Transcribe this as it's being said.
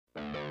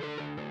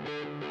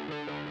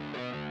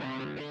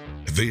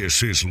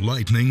This is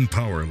Lightning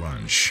Power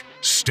Lunch,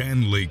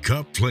 Stanley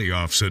Cup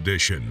Playoffs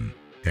Edition,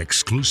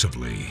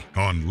 exclusively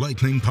on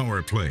Lightning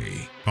Power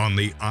Play on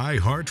the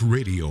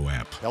iHeartRadio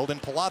app. Held in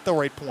Palat, the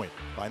right point.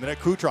 Find the net,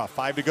 Kucherov,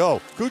 5 to go.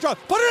 Kucherov,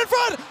 put it in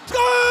front!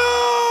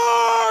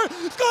 Score!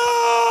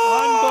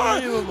 Score!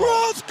 Unbelievable.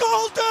 Ross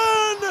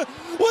Colton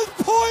with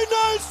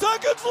 .9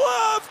 seconds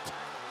left!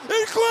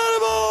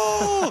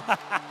 Incredible!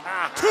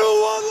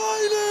 2-1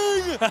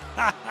 Lightning!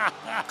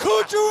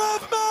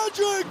 Kucherov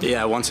magic!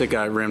 Yeah, once it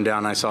got rimmed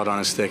down, I saw it on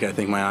his stick. I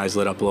think my eyes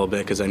lit up a little bit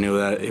because I knew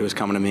that it was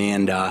coming to me,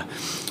 and I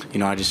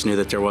just knew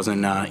that there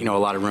wasn't a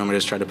lot of room. I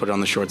just tried to put it on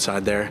the short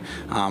side there.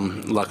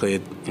 Luckily,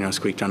 it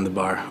squeaked under the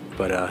bar.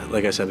 But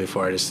like I said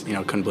before, I just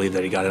couldn't believe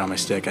that he got it on my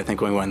stick. I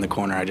think when we went in the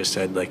corner, I just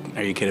said,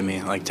 "Are you kidding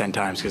me?" 10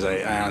 times because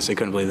I honestly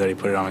couldn't believe that he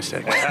put it on my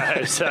stick.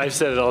 I've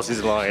said it all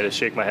season long. I had to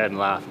shake my head and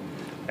laugh,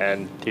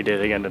 and he did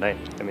it again tonight.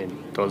 I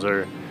mean, those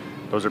are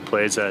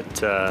plays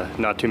that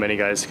not too many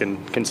guys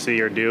can see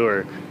or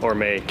do or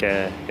make.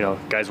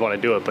 Guys want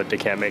to do it, but they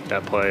can't make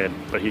that play,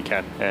 but he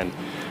can. And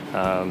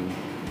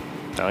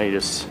he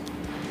just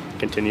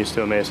continues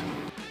to amaze.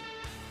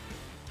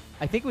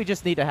 I think we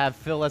just need to have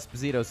Phil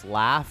Esposito's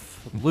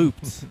laugh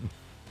looped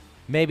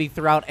maybe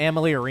throughout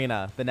Amalie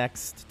Arena the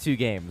next 2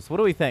 games. What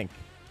do we think?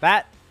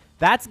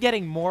 That's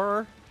getting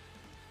more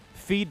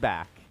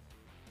feedback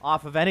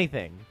off of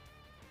anything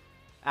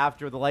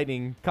after the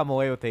Lightning come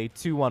away with a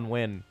 2-1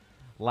 win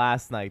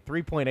last night.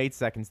 3.8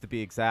 seconds to be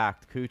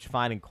exact. Cooch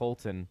finding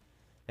Colton.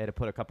 They had to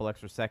put a couple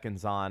extra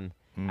seconds on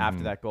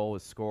after that goal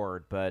was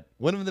scored. But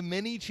one of the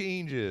many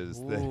changes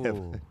that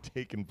have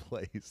taken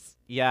place.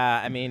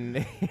 Yeah, I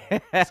mean,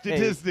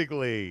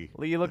 statistically.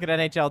 You look at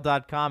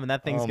NHL.com, and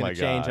that thing's going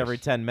to change every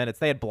 10 minutes.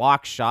 They had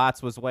blocked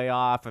shots was way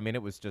off. I mean,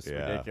 it was just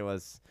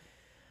ridiculous.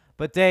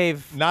 But,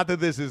 Dave. Not that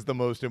this is the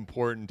most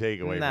important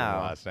takeaway from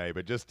last night,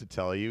 but just to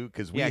tell you,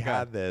 because we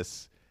had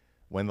this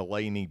when the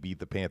Lightning beat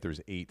the Panthers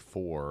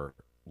 8-4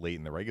 late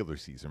in the regular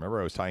season. Remember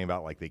I was talking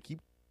about, they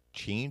keep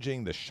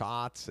changing the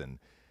shots and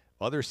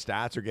other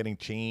stats are getting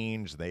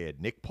changed. They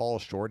had Nick Paul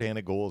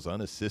shorthanded goals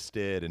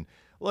unassisted. And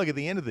look, at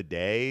the end of the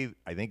day,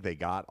 I think they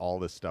got all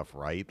this stuff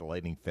right. The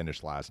Lightning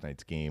finished last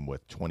night's game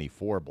with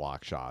 24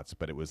 block shots,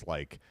 but it was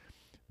like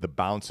the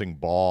bouncing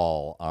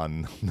ball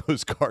on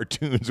those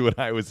cartoons when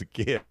I was a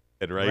kid,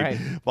 right?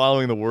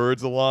 Following the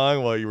words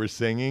along while you were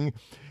singing.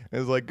 It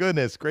was like,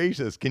 goodness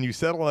gracious, can you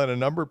settle on a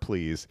number,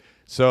 please?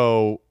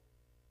 So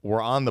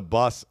we're on the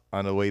bus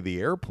on the way to the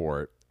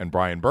airport, and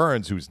Brian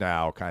Burns, who's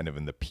now kind of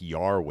in the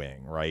PR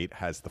wing, right,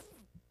 has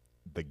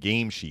the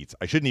game sheets.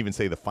 I shouldn't even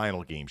say the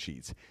final game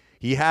sheets.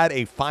 He had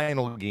a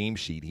final game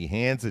sheet. He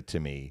hands it to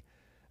me,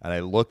 and I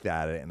looked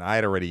at it, and I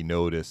had already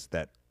noticed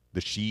that the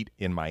sheet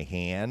in my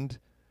hand,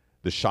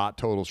 the shot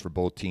totals for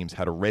both teams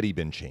had already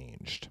been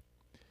changed.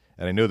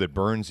 And I know that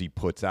Burnsy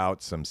puts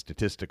out some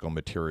statistical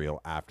material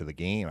after the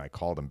game. I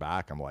called him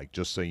back. I'm like,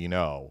 just so you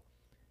know,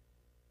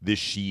 this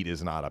sheet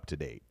is not up to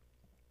date.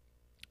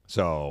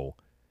 So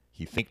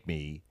he thanked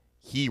me.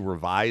 He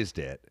revised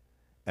it.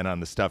 And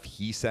on the stuff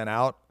he sent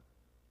out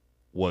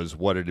was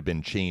what it had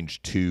been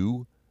changed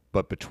to.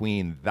 But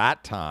between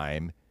that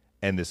time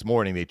and this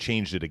morning, they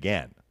changed it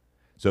again.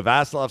 So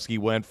Vasilevsky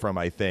went from,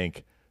 I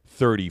think,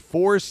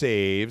 34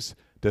 saves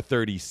to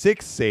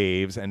 36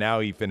 saves, and now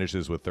he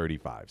finishes with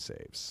 35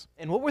 saves.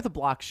 And what were the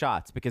block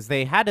shots? Because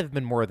they had to have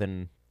been more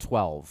than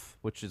 12,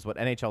 which is what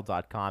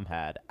NHL.com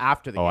had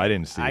after the game. Oh, I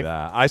didn't see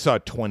that. I saw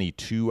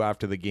 22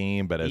 after the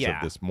game, but as of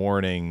this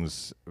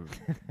morning's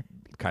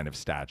kind of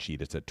stat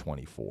sheet, it's at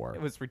 24.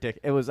 It was ridiculous.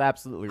 It was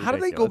absolutely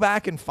ridiculous. How do they go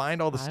back and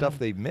find all the stuff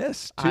they've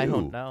missed, too? I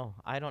don't know.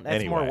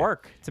 That's more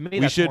work. To me,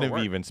 we shouldn't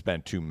have even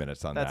spent 2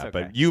 minutes on that. Okay.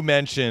 But you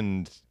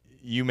mentioned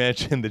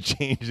the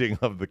changing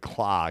of the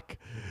clock,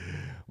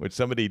 which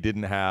somebody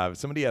didn't have.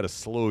 Somebody had a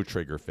slow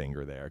trigger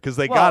finger there because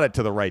they got it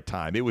to the right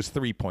time. It was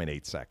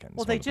 3.8 seconds.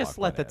 Well, they just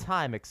let the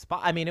time expire.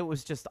 I mean, it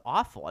was just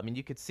awful. I mean,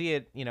 you could see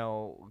it,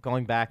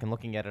 going back and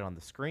looking at it on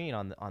the screen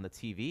on the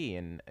TV,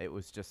 and it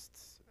was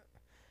just.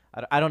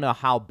 I don't know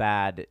how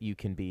bad you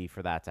can be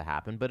for that to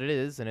happen, but it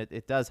is, and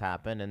it does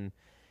happen. And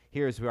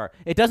here's we are.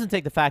 It doesn't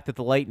take the fact that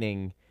the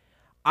Lightning,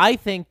 I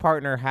think,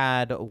 partner,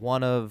 had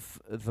one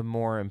of the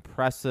more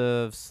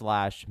impressive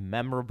 /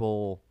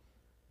 memorable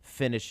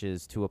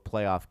finishes to a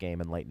playoff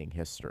game in Lightning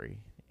history.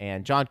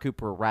 And John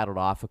Cooper rattled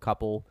off a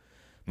couple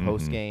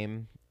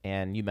post-game,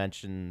 and you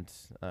mentioned,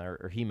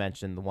 or he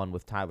mentioned the one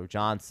with Tyler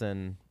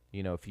Johnson,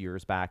 a few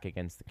years back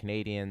against the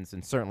Canadiens,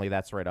 and certainly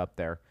that's right up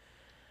there.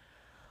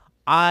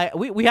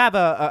 We have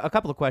a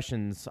couple of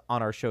questions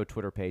on our show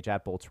Twitter page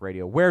at Bolts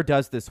Radio. Where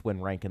does this win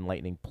rank in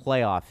Lightning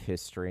playoff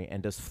history?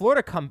 And does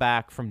Florida come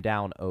back from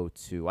down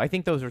 0-2? I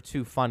think those are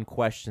 2 fun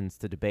questions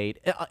to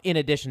debate, in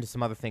addition to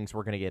some other things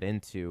we're going to get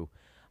into.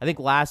 I think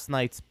last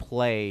night's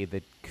play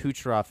that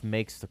Kucherov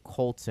makes to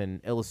Colton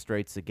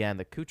illustrates again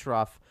that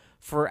Kucherov,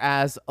 for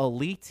as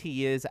elite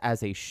he is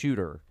as a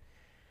shooter,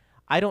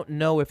 I don't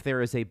know if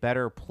there is a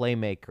better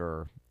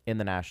playmaker in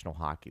the National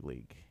Hockey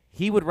League.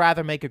 He would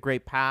rather make a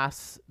great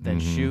pass than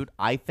shoot,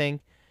 I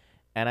think.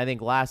 And I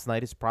think last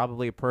night is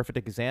probably a perfect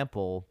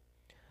example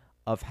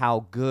of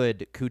how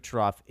good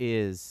Kucherov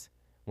is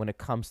when it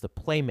comes to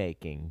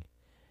playmaking.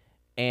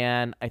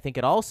 And I think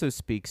it also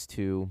speaks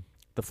to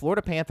the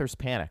Florida Panthers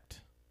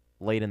panicked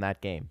late in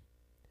that game.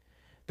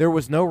 There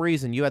was no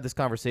reason. You had this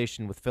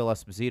conversation with Phil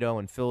Esposito,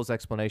 and Phil's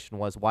explanation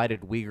was, why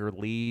did Weegar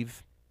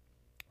leave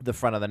the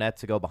front of the net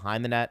to go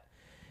behind the net?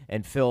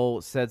 And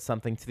Phil said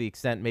something to the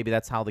extent, maybe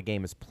that's how the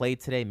game is played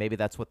today. Maybe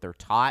that's what they're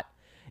taught.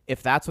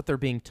 If that's what they're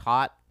being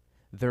taught,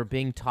 they're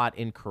being taught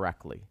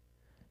incorrectly.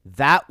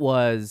 That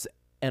was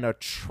an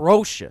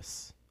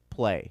atrocious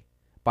play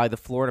by the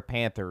Florida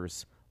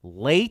Panthers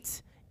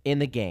late in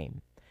the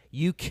game.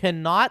 You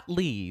cannot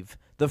leave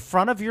the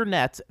front of your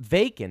net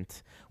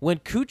vacant when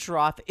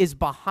Kucherov is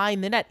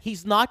behind the net.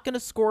 He's not going to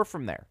score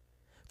from there.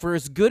 For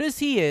as good as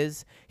he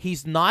is,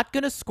 he's not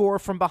going to score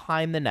from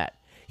behind the net.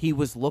 He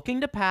was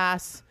looking to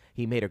pass.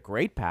 He made a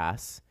great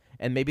pass,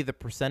 and maybe the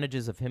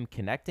percentages of him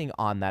connecting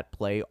on that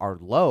play are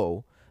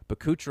low, but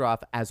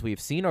Kucherov, as we've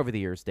seen over the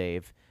years,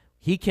 Dave,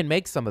 he can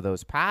make some of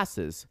those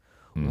passes.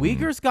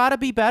 Weegar's got to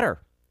be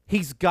better.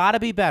 He's got to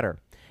be better.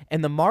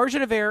 And the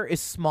margin of error is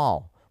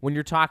small when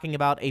you're talking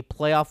about a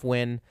playoff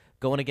win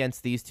going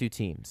against these two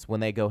teams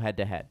when they go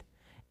head-to-head.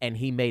 And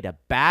he made a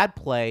bad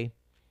play,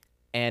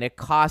 and it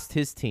cost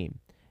his team.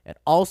 And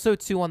also,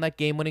 too, on that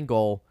game-winning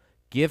goal,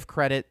 give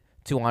credit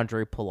to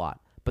Andre Palat.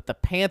 But the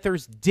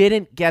Panthers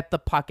didn't get the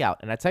puck out.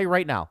 And I tell you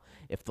right now,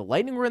 if the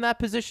Lightning were in that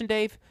position,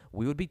 Dave,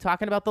 we would be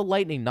talking about the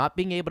Lightning not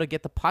being able to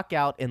get the puck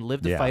out and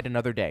live to fight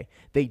another day.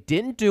 They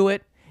didn't do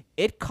it.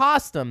 It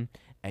cost them.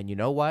 And you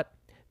know what?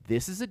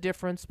 This is a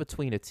difference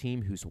between a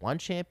team who's won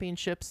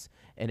championships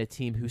and a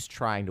team who's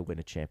trying to win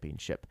a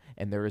championship.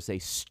 And there is a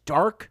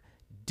stark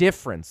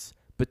difference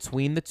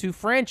between the two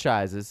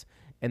franchises.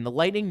 And the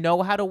Lightning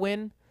know how to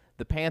win.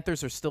 The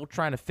Panthers are still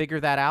trying to figure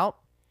that out.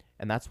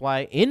 And that's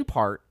why, in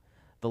part,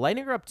 the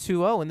Lightning are up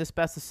 2-0 in this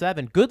best of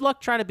 7. Good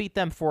luck trying to beat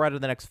them 4 out of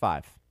the next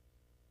 5.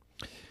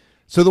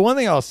 So the one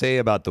thing I'll say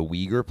about the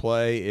Weegar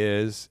play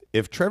is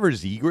if Trevor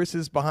Zegras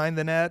is behind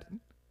the net,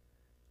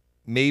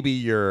 maybe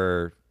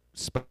your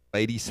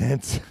spidey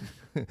sense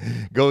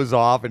goes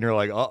off and you're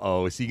like,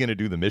 uh-oh, is he going to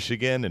do the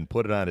Michigan and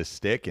put it on his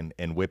stick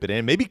and whip it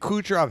in? Maybe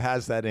Kucherov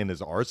has that in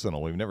his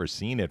arsenal. We've never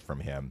seen it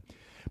from him.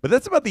 But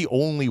that's about the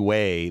only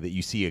way that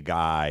you see a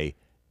guy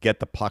get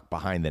the puck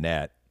behind the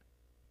net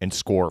and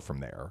score from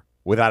there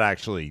without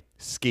actually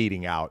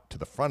skating out to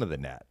the front of the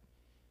net.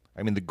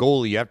 I mean, the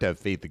goalie, you have to have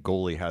faith the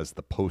goalie has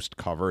the post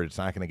covered. It's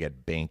not going to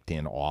get banked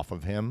in off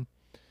of him.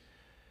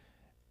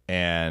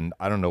 And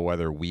I don't know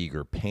whether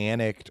Weegar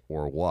panicked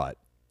or what,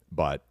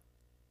 but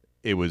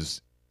it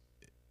was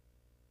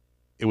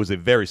a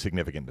very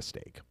significant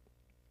mistake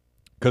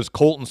because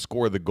Colton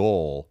scored the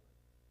goal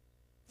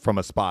from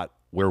a spot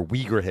where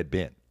Weegar had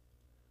been.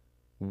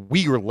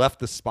 Weegar left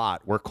the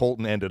spot where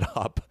Colton ended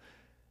up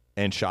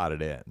and shot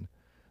it in.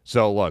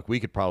 So, look, we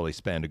could probably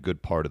spend a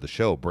good part of the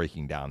show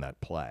breaking down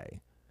that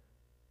play.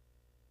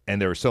 And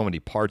there were so many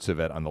parts of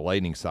it on the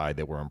Lightning side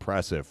that were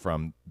impressive,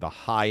 from the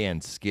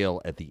high-end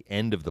skill at the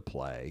end of the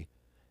play,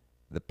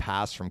 the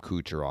pass from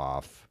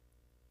Kucherov,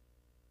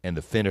 and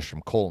the finish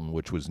from Colton,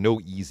 which was no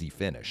easy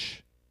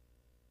finish.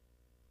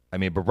 I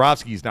mean,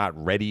 Bobrovsky's not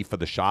ready for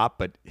the shot,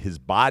 but his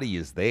body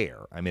is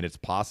there. I mean, it's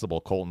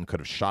possible Colton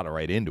could have shot it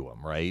right into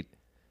him, right?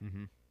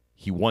 Mm-hmm.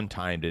 He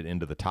one-timed it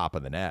into the top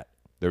of the net.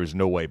 There was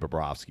no way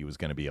Bobrovsky was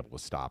going to be able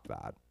to stop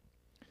that.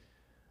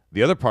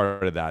 The other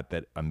part of that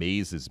that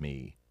amazes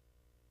me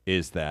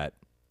is that,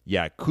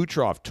 yeah,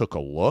 Kucherov took a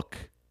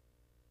look,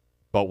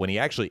 but when he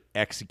actually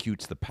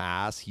executes the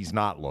pass, he's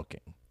not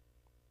looking.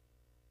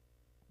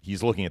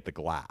 He's looking at the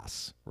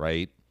glass,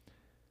 right?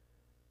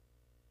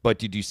 But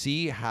did you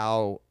see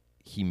how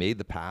he made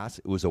the pass?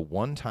 It was a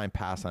one-time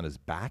pass on his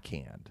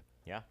backhand.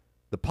 Yeah.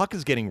 The puck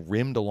is getting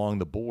rimmed along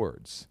the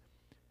boards.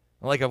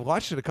 Like, I've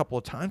watched it a couple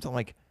of times. I'm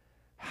like,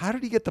 how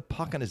did he get the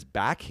puck on his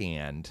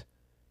backhand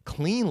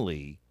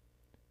cleanly?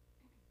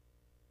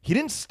 He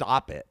didn't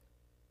stop it,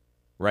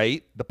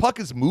 right? The puck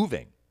is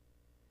moving,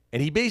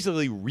 and he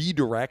basically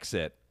redirects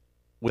it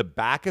with the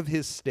back of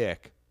his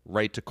stick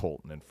right to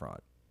Colton in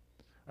front.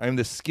 I mean,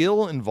 the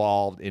skill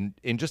involved in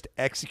just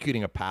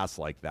executing a pass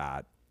like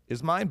that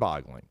is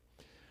mind-boggling.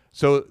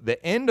 So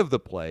the end of the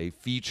play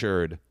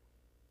featured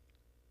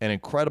an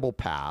incredible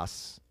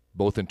pass,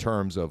 both in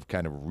terms of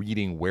kind of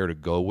reading where to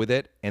go with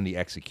it and the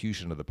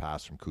execution of the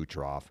pass from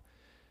Kucherov,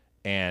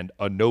 and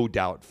a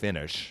no-doubt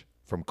finish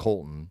from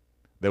Colton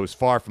that was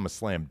far from a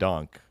slam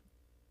dunk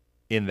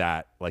in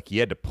that, like, he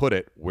had to put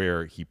it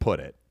where he put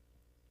it,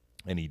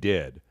 and he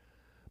did.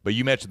 But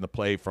you mentioned the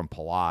play from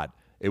Palat.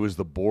 It was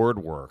the board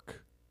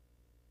work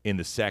in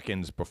the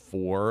seconds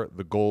before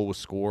the goal was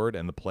scored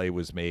and the play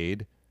was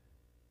made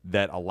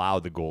that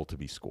allowed the goal to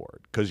be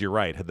scored. Because you're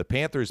right, had the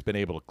Panthers been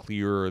able to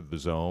clear the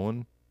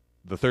zone,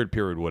 the third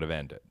period would have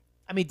ended.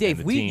 I mean,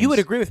 Dave, you would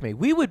agree with me.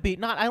 We would be,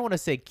 not, I don't want to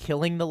say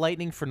killing the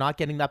Lightning for not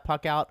getting that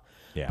puck out,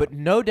 but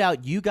no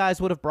doubt you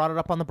guys would have brought it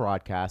up on the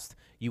broadcast.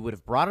 You would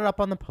have brought it up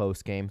on the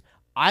post game.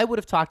 I would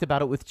have talked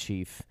about it with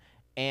Chief,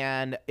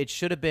 and it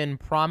should have been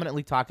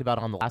prominently talked about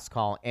on the last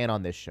call and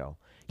on this show.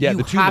 Yeah, you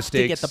the two have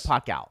mistakes, to get the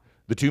puck out.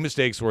 The two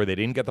mistakes were they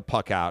didn't get the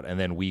puck out, and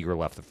then Weegar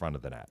left the front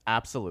of the net.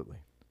 Absolutely.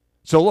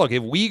 So, look,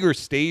 if Weegar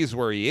stays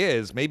where he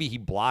is, maybe he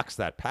blocks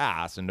that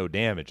pass and no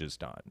damage is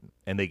done,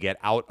 and they get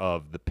out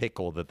of the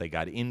pickle that they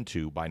got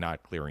into by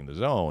not clearing the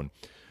zone.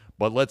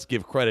 But let's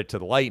give credit to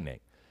the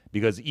Lightning,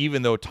 because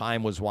even though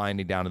time was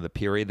winding down in the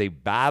period, they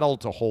battled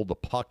to hold the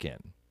puck in.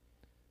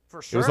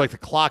 For sure. It was like the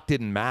clock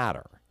didn't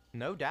matter.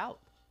 No doubt.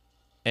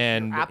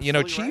 And,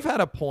 Chief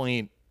had a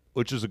point,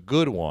 which is a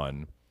good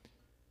one.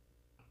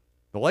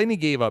 The Lightning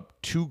gave up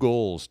 2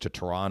 goals to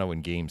Toronto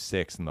in Game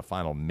 6 in the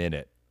final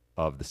minute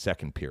of the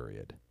second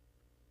period,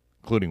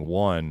 including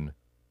one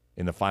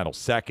in the final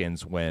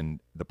seconds when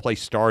the play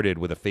started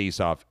with a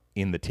faceoff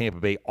in the Tampa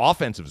Bay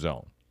offensive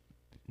zone.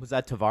 Was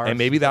that Tavares? And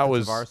maybe that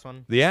was Tavares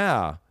one?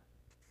 Yeah.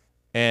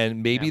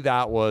 And maybe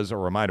that was a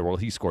reminder. Well,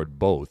 he scored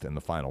both in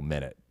the final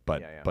minute,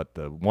 but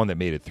the one that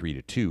made it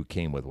 3-2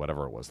 came with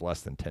whatever it was,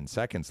 less than 10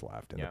 seconds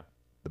left. And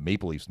the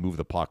Maple Leafs moved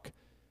the puck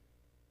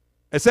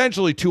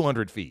essentially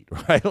 200 feet,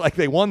 right? Like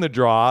they won the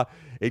draw.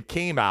 It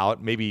came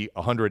out maybe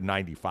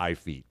 195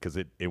 feet because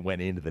it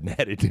went into the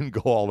net. It didn't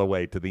go all the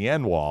way to the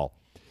end wall.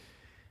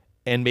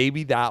 And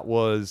maybe that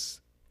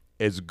was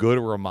as good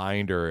a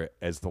reminder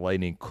as the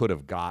Lightning could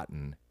have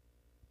gotten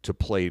to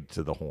play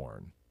to the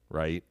horn,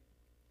 right?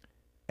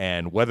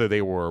 And whether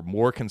they were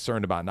more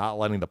concerned about not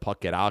letting the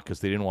puck get out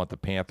because they didn't want the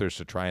Panthers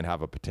to try and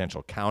have a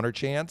potential counter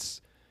chance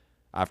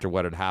after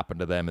what had happened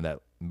to them in that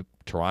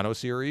Toronto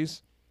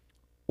series,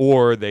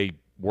 or they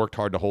worked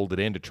hard to hold it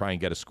in to try and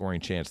get a scoring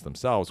chance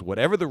themselves.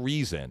 Whatever the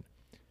reason,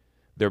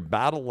 their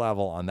battle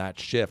level on that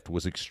shift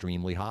was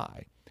extremely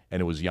high.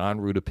 And it was Jan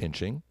Rutta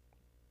pinching.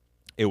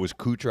 It was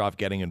Kucherov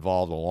getting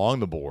involved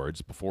along the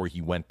boards before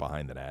he went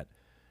behind the net.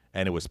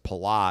 And it was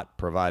Palat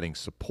providing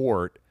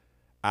support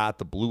at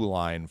the blue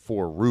line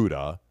for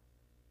Rutta,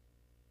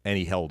 and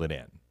he held it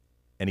in.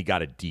 And he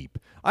got it deep.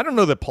 I don't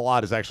know that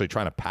Palat is actually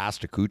trying to pass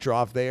to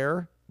Kucherov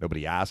there.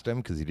 Nobody asked him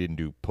because he didn't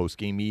do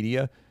post-game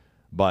media.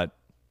 But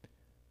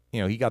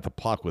he got the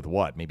puck with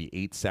maybe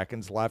 8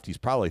 seconds left. He's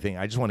probably thinking,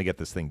 I just want to get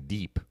this thing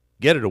deep.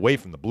 Get it away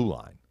from the blue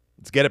line.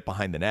 Let's get it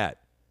behind the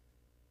net.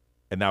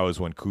 And that was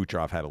when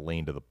Kucherov had a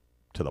lane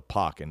to the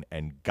puck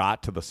and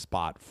got to the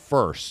spot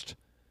first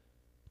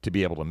to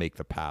be able to make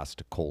the pass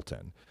to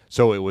Colton.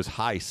 So it was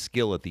high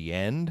skill at the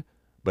end,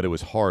 but it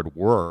was hard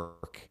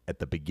work at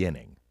the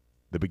beginning.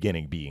 The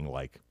beginning being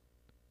like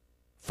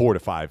 4 to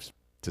 5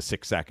 to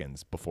 6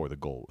 seconds before the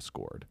goal was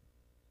scored.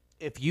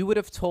 If you would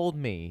have told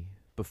me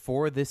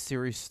before this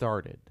series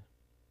started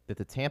that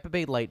the Tampa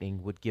Bay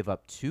Lightning would give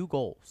up 2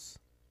 goals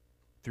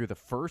through the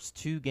first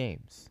 2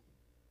 games,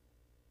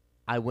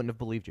 I wouldn't have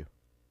believed you.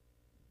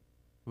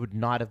 Would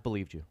not have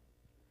believed you.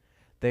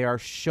 They are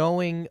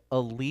showing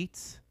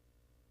elite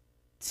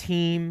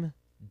team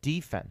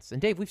defense.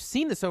 And Dave, we've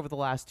seen this over the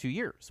last 2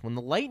 years. When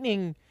the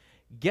Lightning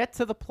get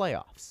to the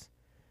playoffs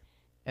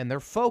and they're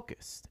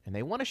focused and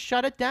they want to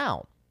shut it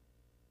down,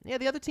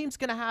 the other team's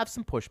going to have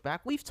some pushback.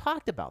 We've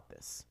talked about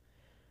this.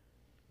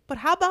 But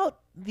how about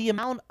the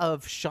amount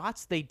of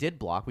shots they did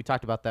block? We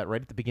talked about that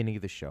right at the beginning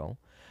of the show.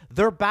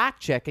 They're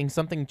back-checking,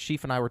 something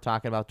Chief and I were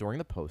talking about during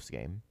the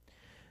postgame.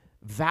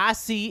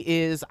 Vasi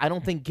is, I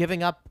don't think,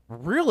 giving up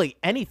really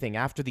anything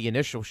after the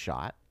initial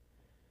shot.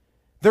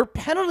 Their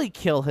penalty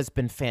kill has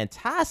been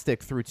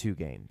fantastic through 2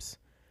 games.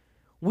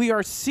 We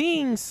are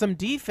seeing some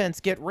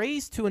defense get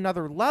raised to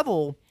another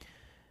level.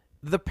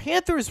 The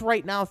Panthers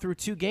right now through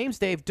 2 games,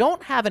 Dave,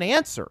 don't have an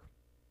answer.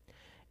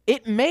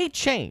 It may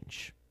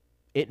change.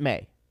 It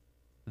may.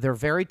 They're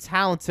very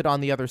talented on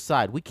the other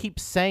side. We keep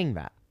saying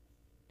that.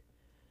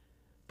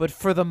 But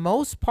for the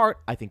most part,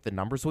 I think the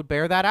numbers would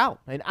bear that out.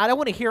 And I don't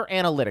want to hear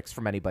analytics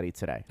from anybody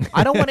today.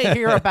 I don't want to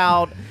hear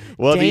about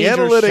well, the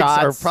danger analytics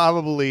shots. are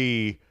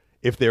probably,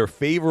 if they're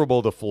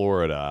favorable to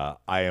Florida,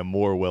 I am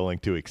more willing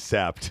to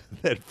accept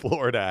that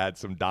Florida had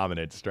some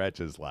dominant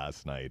stretches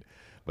last night,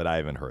 but I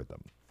haven't heard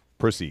them.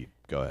 Proceed.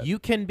 Go ahead. You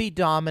can be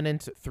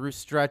dominant through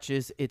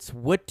stretches. It's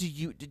what do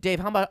you, Dave,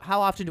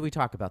 how often do we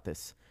talk about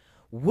this?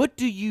 What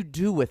do you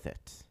do with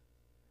it?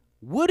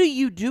 What do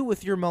you do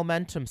with your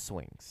momentum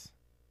swings?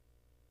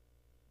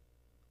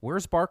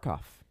 Where's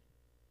Barkov?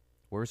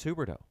 Where's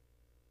Huberdeau?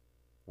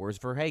 Where's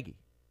Verhaeghe?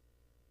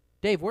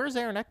 Dave, where's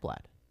Aaron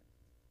Ekblad?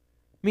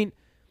 I mean,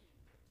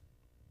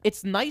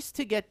 it's nice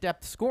to get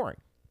depth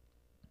scoring.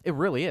 It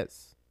really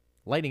is.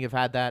 Lightning have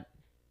had that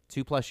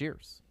 2+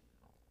 years.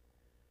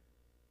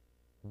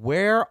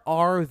 Where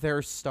are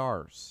their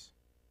stars?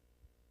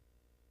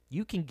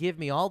 You can give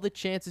me all the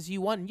chances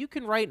you want, and you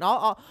can write.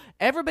 And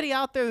everybody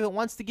out there that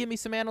wants to give me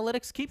some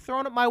analytics, keep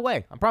throwing it my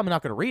way. I'm probably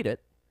not going to read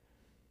it.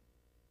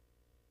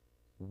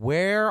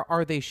 Where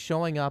are they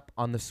showing up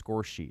on the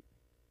score sheet?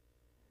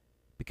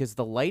 Because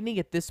the Lightning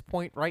at this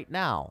point right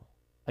now,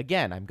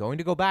 again, I'm going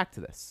to go back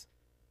to this.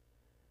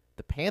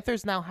 The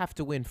Panthers now have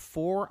to win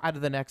 4 out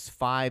of the next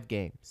 5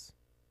 games.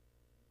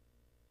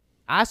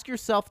 Ask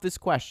yourself this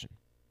question.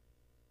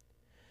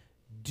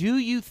 Do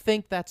you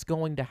think that's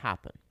going to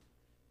happen?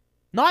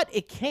 Not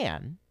it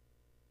can.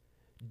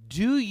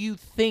 Do you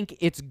think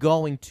it's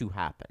going to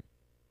happen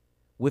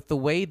with the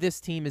way this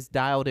team is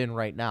dialed in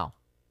right now?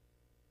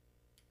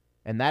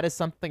 And that is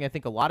something I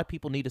think a lot of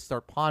people need to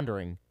start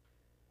pondering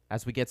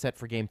as we get set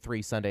for Game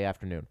 3 Sunday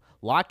afternoon.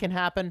 A lot can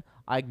happen.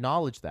 I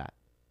acknowledge that.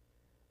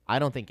 I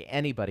don't think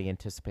anybody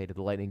anticipated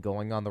the Lightning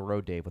going on the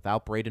road, Dave,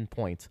 without Brayden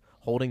Point,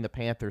 holding the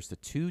Panthers to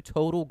 2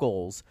 total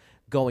goals,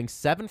 going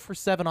 7 for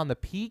 7 on the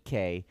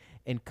PK,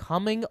 and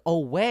coming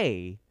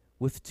away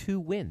with 2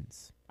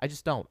 wins. I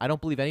just don't. I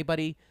don't believe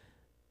anybody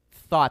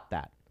thought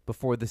that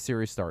before the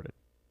series started.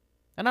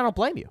 And I don't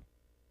blame you.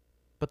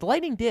 But the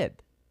Lightning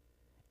did.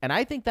 And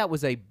I think that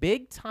was a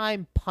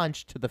big-time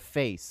punch to the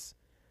face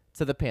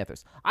to the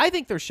Panthers. I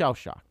think they're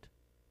shell-shocked.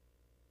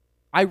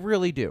 I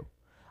really do.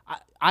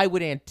 I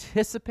would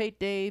anticipate,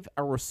 Dave,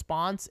 a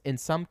response in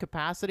some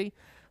capacity.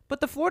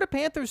 But the Florida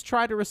Panthers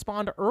tried to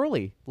respond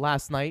early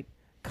last night,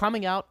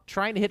 coming out,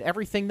 trying to hit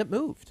everything that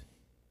moved.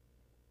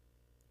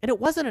 And it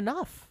wasn't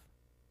enough.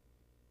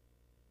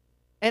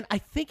 And I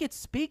think it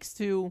speaks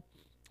to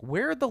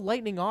where the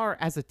Lightning are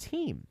as a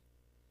team.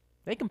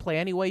 They can play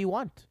any way you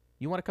want.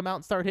 You want to come out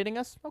and start hitting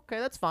us? Okay,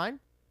 that's fine.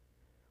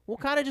 We'll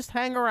kind of just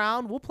hang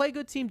around. We'll play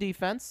good team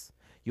defense.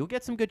 You'll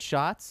get some good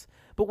shots.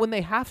 But when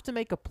they have to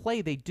make a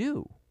play, they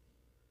do.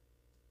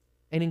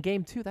 And in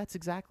Game 2, that's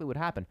exactly what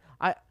happened.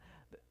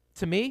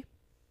 To me,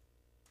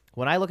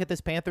 when I look at this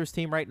Panthers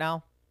team right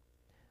now,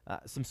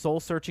 some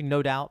soul-searching,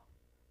 no doubt.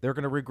 They're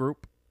going to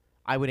regroup.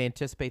 I would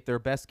anticipate their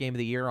best game of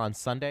the year on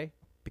Sunday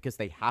because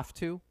they have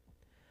to.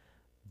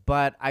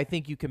 But I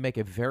think you can make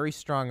a very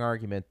strong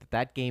argument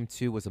that Game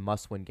 2 was a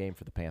must-win game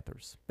for the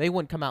Panthers. They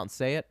wouldn't come out and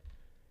say it.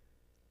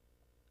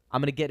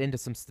 I'm going to get into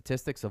some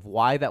statistics of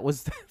why that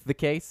was the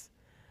case.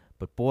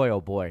 But boy,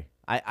 oh boy,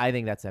 I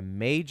think that's a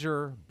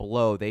major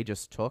blow they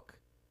just took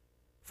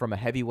from a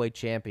heavyweight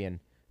champion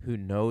who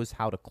knows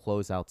how to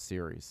close out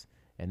series.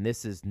 And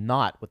this is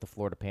not what the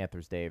Florida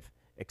Panthers, Dave,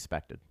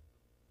 expected.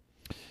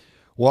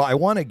 Well, I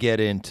want to get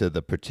into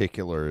the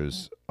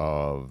particulars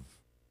of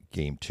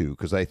Game 2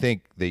 because I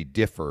think they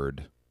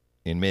differed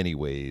in many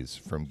ways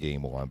from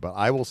Game 1. But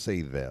I will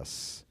say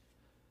this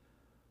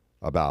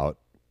about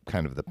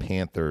kind of the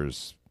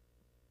Panthers'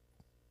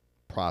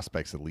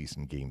 prospects, at least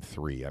in Game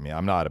 3. I mean,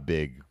 I'm not a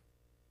big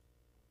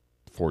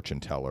fortune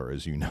teller,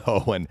 as you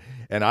know,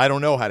 and I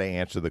don't know how to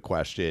answer the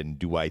question,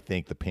 do I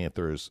think the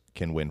Panthers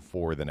can win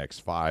 4 of the next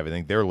 5? I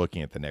think they're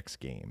looking at the next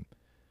game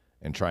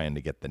and trying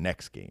to get the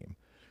next game.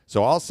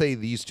 So I'll say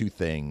these two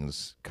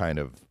things, kind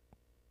of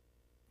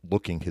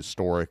looking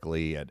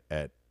historically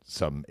at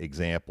some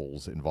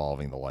examples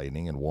involving the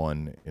Lightning and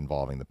one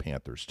involving the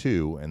Panthers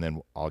too, and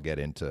then I'll get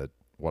into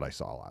what I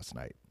saw last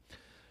night.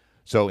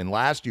 So in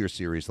last year's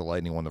series, the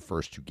Lightning won the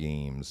first 2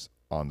 games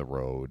on the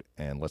road,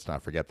 and let's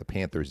not forget the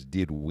Panthers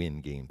did win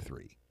Game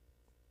 3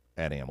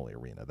 at Amalie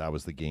Arena. That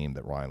was the game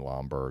that Ryan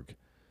Lomberg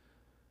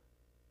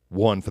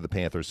won for the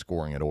Panthers,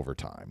 scoring in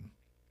overtime.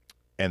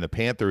 And the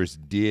Panthers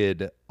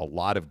did a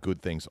lot of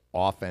good things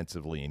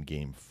offensively in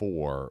Game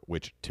 4,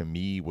 which to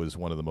me was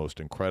one of the most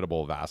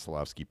incredible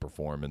Vasilevsky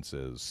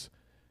performances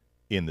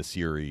in the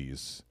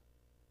series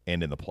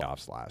and in the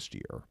playoffs last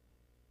year.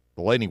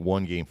 The Lightning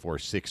won Game 4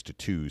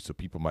 6-2, so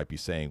people might be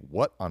saying,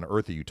 what on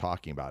earth are you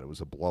talking about? It was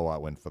a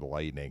blowout win for the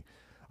Lightning.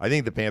 I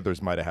think the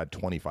Panthers might have had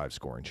 25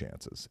 scoring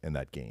chances in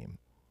that game.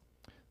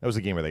 That was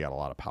a game where they got a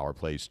lot of power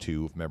plays,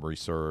 too, if memory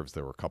serves.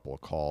 There were a couple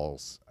of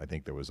calls. I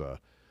think there was a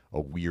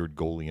weird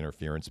goalie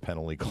interference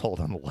penalty called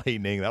on the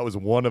Lightning. That was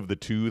one of the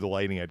 2 the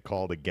Lightning had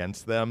called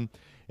against them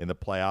in the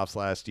playoffs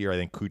last year. I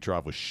think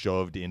Kucherov was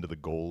shoved into the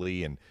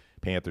goalie, and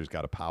Panthers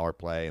got a power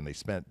play, and they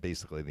spent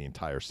basically the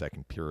entire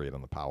second period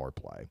on the power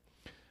play.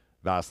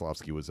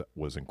 Vasilevsky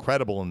was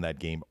incredible in that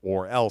game,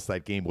 or else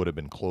that game would have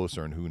been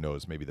closer, and who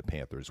knows, maybe the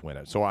Panthers win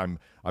it. So I'm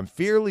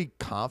fairly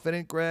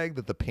confident, Greg,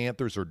 that the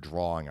Panthers are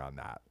drawing on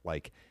that.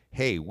 Like,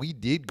 hey, we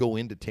did go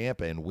into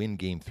Tampa and win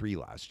Game 3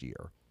 last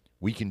year.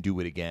 We can do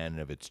it again,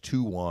 and if it's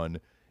 2-1,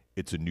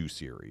 it's a new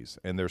series,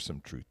 and there's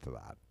some truth to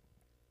that.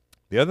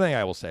 The other thing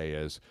I will say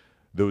is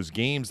those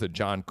games that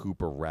John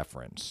Cooper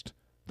referenced,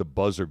 the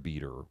buzzer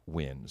beater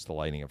wins the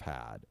Lightning have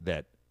had,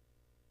 that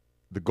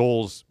the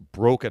goals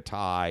broke a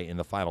tie in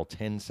the final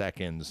 10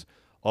 seconds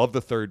of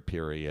the third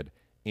period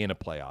in a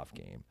playoff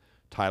game.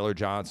 Tyler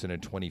Johnson in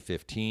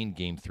 2015,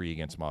 Game 3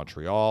 against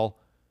Montreal,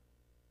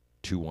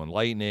 2-1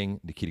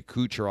 Lightning. Nikita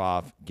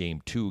Kucherov,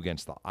 Game 2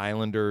 against the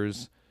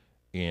Islanders.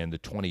 In the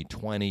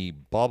 2020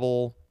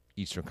 bubble,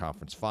 Eastern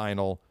Conference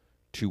Final,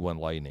 2-1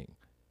 Lightning.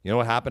 You know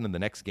what happened in the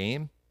next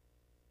game?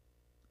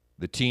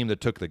 The team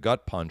that took the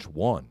gut punch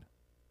won.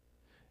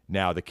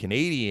 Now, the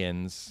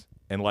Canadiens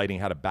and Lightning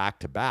had a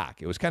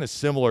back-to-back. It was kind of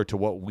similar to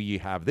what we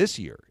have this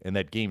year, in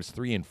that Games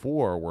 3 and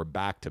 4 were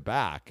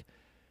back-to-back,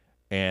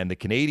 and the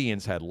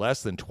Canadiens had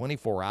less than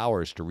 24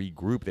 hours to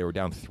regroup. They were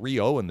down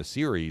 3-0 in the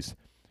series,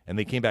 and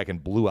they came back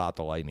and blew out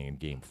the Lightning in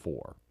Game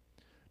 4.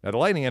 Now, the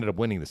Lightning ended up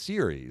winning the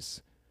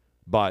series,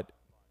 but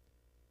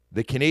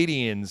the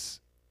Canadiens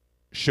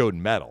showed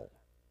mettle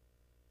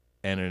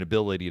and an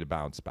ability to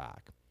bounce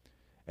back.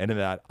 And in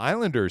that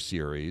Islanders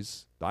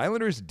series, the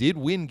Islanders did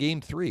win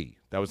Game 3.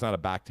 That was not a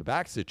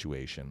back-to-back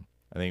situation.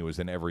 I think it was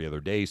an every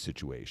other day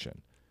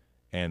situation.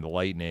 And the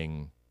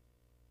Lightning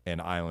and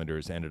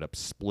Islanders ended up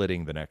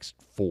splitting the next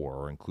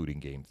 4, including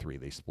Game 3.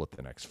 They split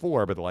the next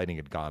 4, but the Lightning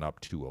had gone up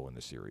 2-0 in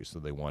the series, so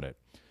they won it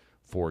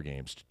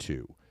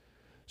 4-2.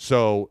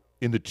 So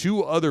in the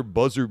 2 other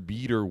buzzer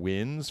beater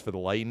wins for the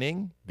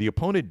Lightning, the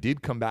opponent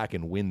did come back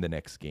and win the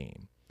next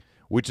game,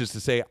 which is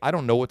to say, I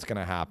don't know what's going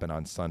to happen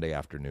on Sunday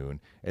afternoon,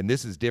 and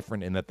this is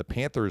different in that the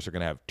Panthers are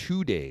going to have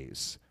 2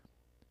 days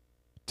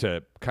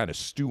to kind of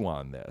stew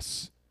on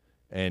this,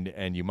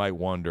 and you might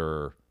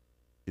wonder,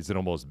 is it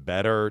almost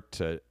better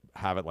to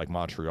have it like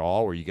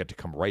Montreal where you get to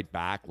come right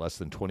back less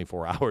than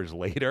 24 hours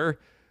later?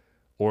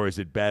 Or is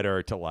it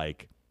better to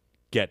like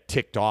get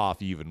ticked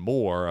off even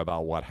more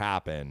about what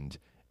happened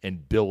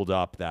and build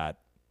up that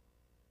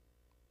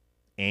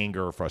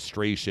anger,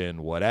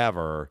 frustration,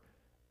 whatever,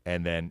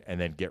 and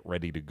then get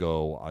ready to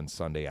go on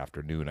Sunday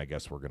afternoon? I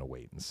guess we're going to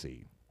wait and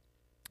see.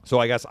 So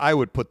I guess I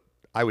would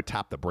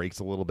tap the brakes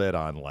a little bit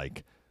on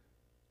like,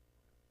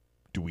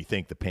 do we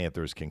think the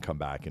Panthers can come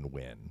back and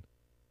win?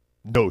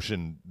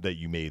 Notion that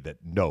you made that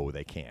no,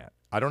 they can't.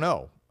 I don't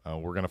know.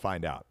 We're going to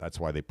find out. That's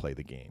why they play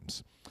the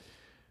games.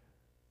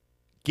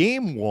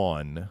 Game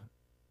 1,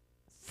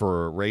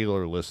 for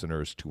regular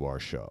listeners to our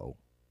show,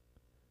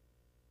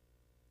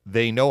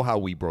 they know how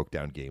we broke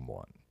down Game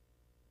 1.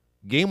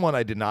 Game 1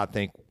 I did not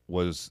think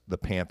was the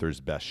Panthers'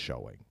 best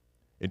showing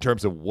in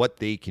terms of what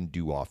they can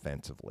do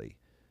offensively.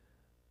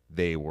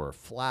 They were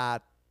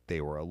flat. They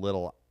were a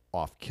little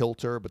off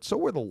kilter, but so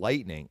were the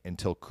Lightning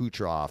until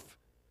Kucherov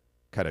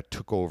kind of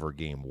took over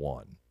Game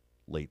 1,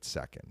 late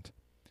second.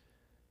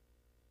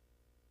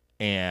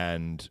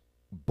 And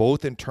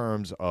both in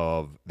terms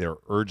of their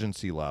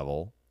urgency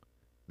level,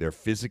 their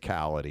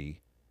physicality,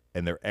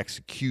 and their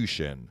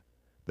execution,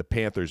 the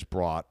Panthers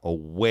brought a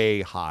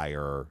way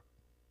higher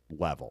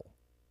level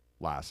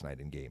last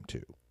night in Game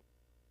 2.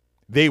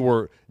 They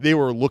were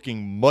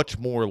looking much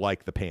more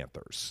like the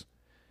Panthers.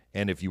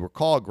 And if you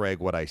recall, Greg,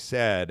 what I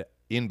said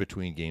in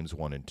between Games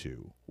 1 and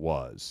 2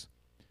 was,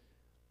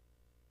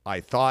 I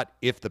thought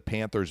if the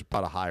Panthers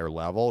brought a higher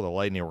level, the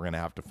Lightning were going to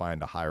have to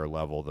find a higher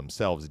level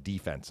themselves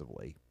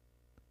defensively.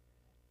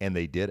 And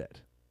they did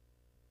it.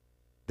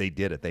 They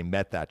did it. They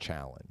met that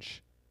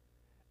challenge.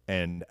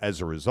 And as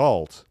a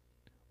result,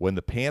 when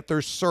the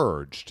Panthers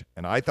surged,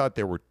 and I thought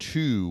there were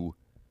 2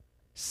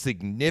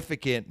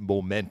 significant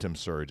momentum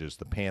surges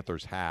the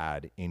Panthers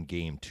had in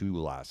Game 2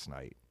 last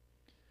night,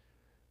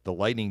 the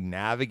Lightning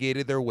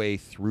navigated their way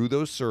through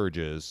those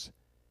surges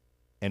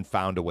and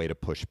found a way to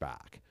push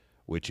back,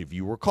 which, if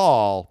you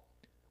recall,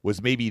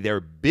 was maybe their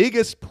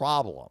biggest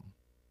problem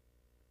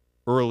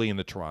early in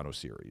the Toronto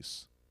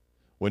series.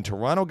 When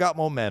Toronto got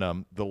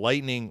momentum, the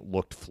Lightning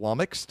looked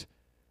flummoxed.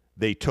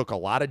 They took a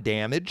lot of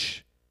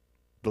damage.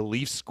 The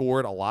Leafs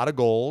scored a lot of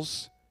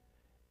goals.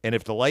 And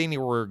if the Lightning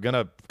were going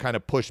to kind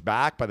of push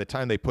back, by the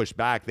time they pushed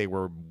back, they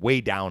were way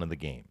down in the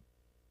game.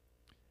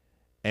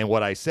 And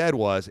what I said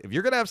was, if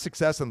you're going to have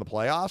success in the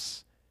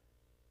playoffs,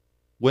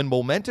 when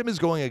momentum is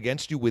going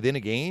against you within a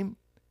game,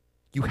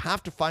 you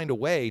have to find a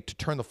way to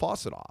turn the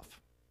faucet off.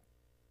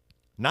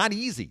 Not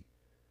easy,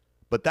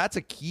 but that's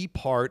a key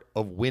part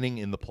of winning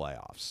in the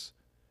playoffs.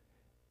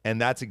 And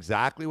that's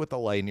exactly what the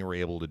Lightning were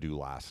able to do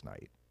last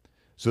night.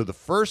 So the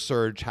first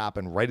surge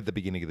happened right at the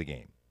beginning of the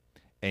game.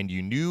 And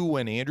you knew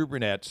when Andrew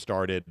Brunette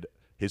started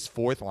his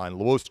 4th line,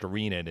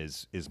 Luostarinen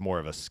is more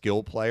of a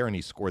skill player, and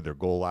he scored their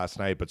goal last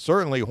night. But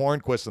certainly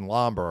Hornqvist and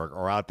Lomberg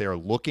are out there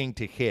looking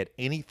to hit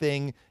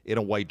anything in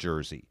a white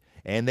jersey.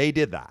 And they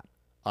did that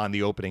on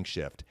the opening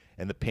shift.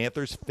 And the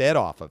Panthers fed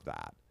off of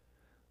that.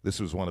 This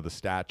was one of the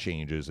stat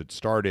changes. It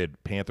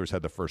started, Panthers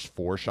had the first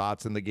 4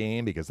 shots in the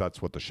game because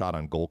that's what the shot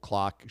on goal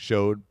clock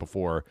showed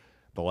before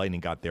the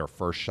Lightning got their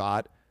first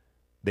shot.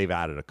 They've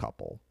added a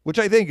couple, which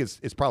I think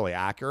is probably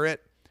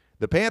accurate.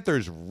 The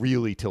Panthers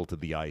really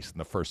tilted the ice in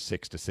the first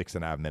 6 to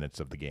 6.5 minutes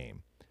of the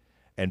game.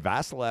 And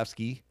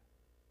Vasilevsky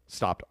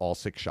stopped all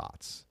 6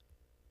 shots.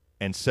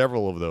 And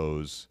several of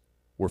those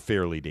were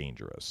fairly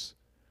dangerous.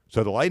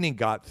 So the Lightning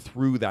got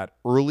through that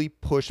early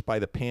push by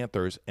the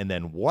Panthers, and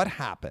then what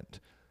happened?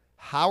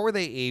 How are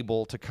they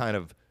able to kind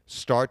of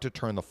start to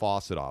turn the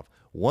faucet off?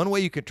 One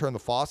way you can turn the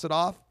faucet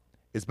off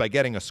is by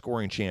getting a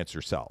scoring chance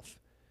yourself.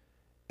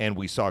 And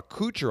we saw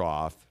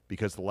Kucherov,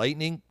 because the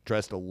Lightning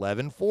dressed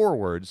 11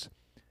 forwards,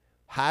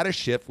 had a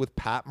shift with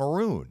Pat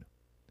Maroon.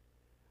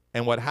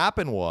 And what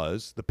happened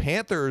was the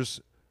Panthers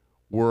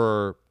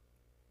were,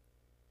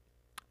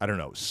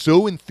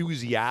 so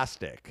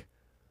enthusiastic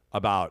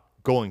about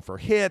going for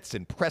hits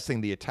and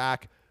pressing the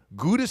attack.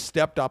 Gudas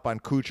stepped up on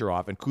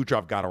Kucherov, and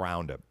Kucherov got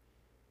around him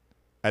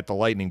at the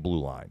Lightning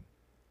blue line.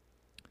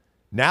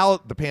 Now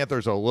the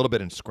Panthers are a little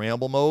bit in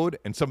scramble mode,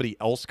 and somebody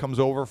else comes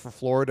over for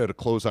Florida to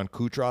close on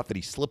Kucherov, and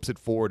he slips it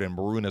forward, and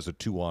Maroon has a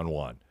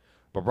 2-on-1.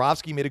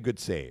 Bobrovsky made a good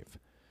save.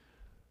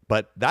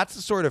 But that's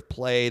the sort of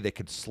play that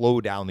could slow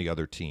down the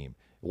other team.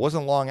 It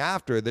wasn't long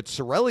after that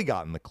Cirelli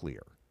got in the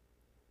clear,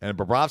 and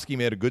Bobrovsky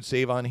made a good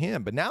save on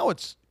him. But now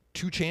it's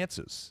 2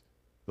 chances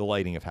the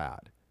Lightning have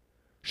had.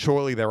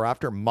 Shortly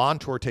thereafter,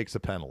 Montour takes a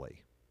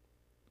penalty.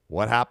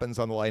 What happens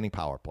on the Lightning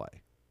power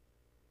play?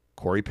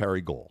 Corey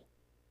Perry goal.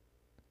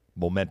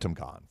 momentum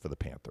gone for the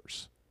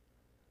Panthers.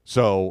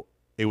 So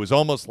it was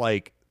almost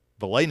like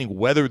the Lightning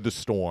weathered the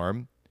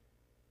storm,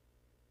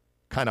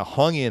 kind of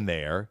hung in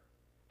there,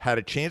 had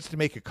a chance to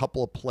make a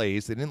couple of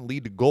plays. They didn't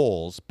lead to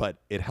goals, but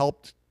it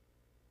helped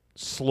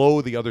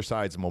slow the other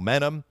side's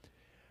momentum.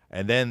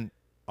 And then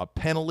a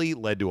penalty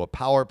led to a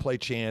power play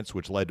chance,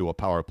 which led to a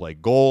power play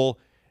goal,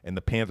 and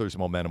the Panthers'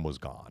 momentum was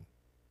gone.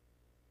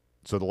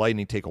 So the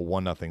Lightning take a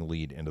 1-0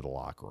 lead into the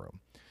locker room.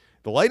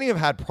 The Lightning have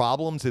had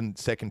problems in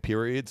second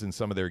periods in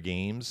some of their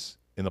games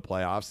in the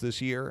playoffs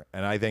this year,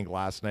 and I think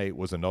last night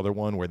was another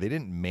one where they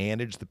didn't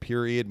manage the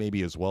period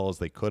maybe as well as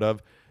they could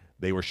have.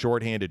 They were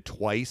shorthanded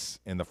twice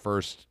in the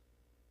first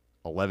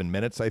 11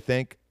 minutes, I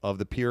think, of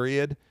the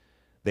period.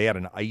 They had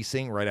an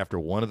icing right after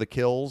one of the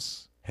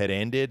kills had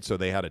ended, so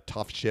they had a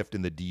tough shift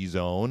in the D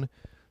zone.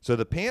 So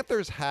the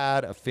Panthers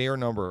had a fair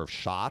number of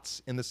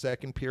shots in the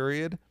second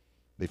period.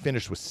 They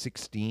finished with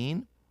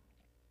 16.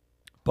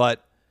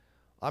 But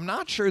I'm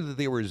not sure that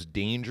they were as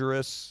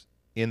dangerous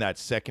in that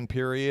second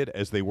period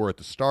as they were at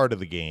the start of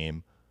the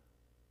game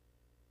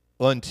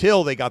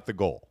until they got the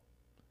goal.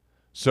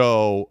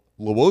 So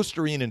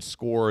Luostarinen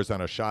scores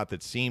on a shot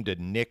that seemed to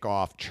nick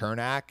off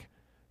Cernak.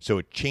 So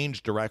it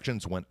changed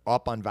directions, went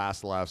up on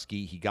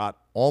Vasilevsky. He got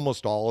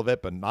almost all of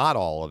it, but not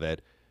all of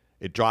it.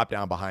 It dropped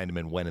down behind him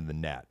and went in the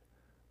net.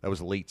 That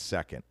was late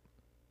second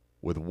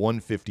with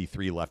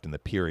 1:53 left in the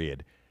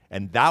period.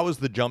 And that was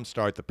the jump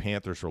start the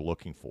Panthers were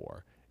looking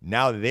for.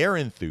 Now they're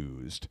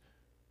enthused.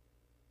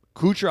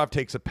 Kucherov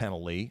takes a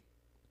penalty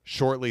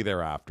shortly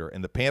thereafter,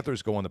 and the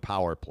Panthers go on the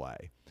power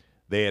play.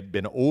 They had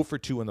been 0 for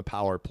 2 in the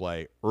power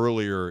play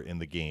earlier in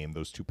the game,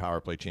 those two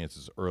power play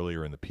chances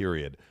earlier in the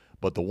period.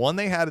 But the one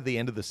they had at the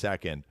end of the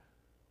second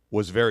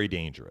was very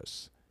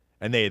dangerous.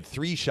 And they had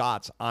 3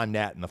 shots on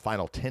net in the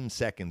final 10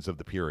 seconds of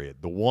the period.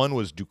 The one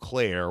was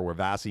Duclair, where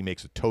Vasi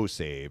makes a toe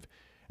save,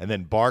 and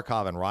then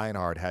Barkov and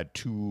Reinhart had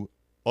 2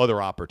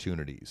 other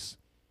opportunities.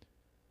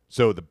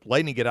 So the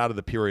Lightning get out of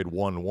the period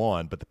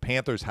 1-1, but the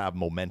Panthers have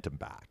momentum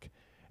back.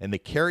 And they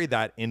carried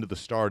that into the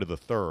start of the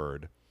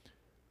third.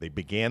 They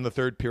began the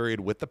third period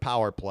with the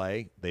power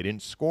play. They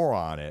didn't score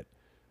on it,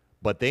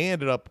 but they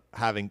ended up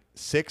having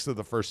 6 of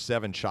the first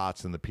 7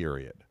 shots in the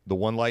period. The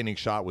one Lightning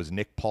shot was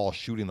Nick Paul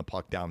shooting the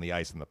puck down the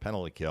ice in the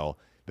penalty kill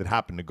that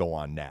happened to go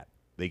on net.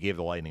 They gave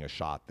the Lightning a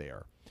shot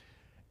there.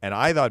 And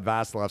I thought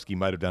Vasilevsky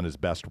might have done his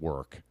best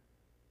work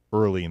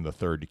early in the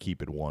third to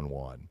keep it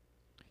 1-1.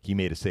 He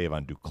made a save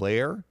on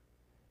Duclair.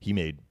 He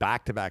made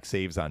back-to-back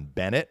saves on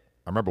Bennett.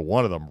 I remember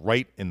one of them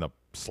right in the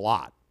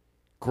slot.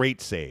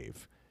 Great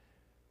save.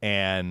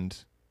 And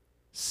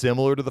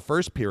similar to the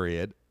first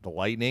period, the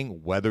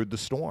Lightning weathered the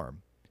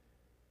storm.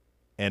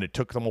 And it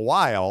took them a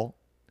while,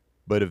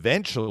 but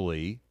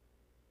eventually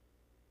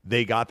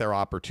they got their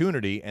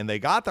opportunity, and they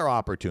got their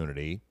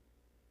opportunity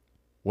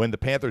when the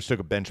Panthers took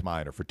a bench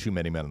minor for too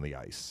many men on the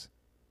ice.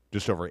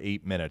 Just over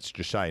 8 minutes,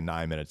 just shy of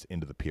 9 minutes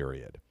into the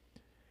period.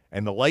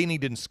 And the Lightning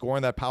didn't score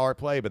in that power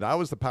play, but that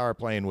was the power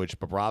play in which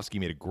Bobrovsky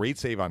made a great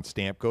save on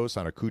Stamkos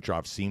on a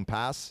Kucherov seam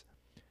pass.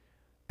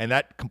 And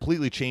that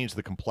completely changed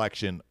the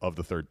complexion of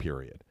the third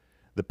period.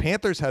 The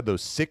Panthers had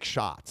those 6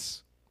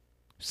 shots,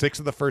 6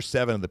 of the first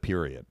 7 of the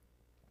period.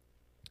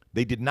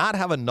 They did not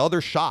have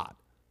another shot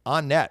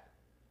on net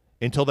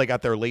until they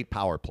got their late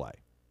power play.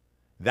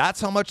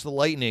 That's how much the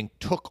Lightning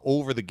took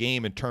over the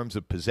game in terms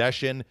of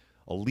possession,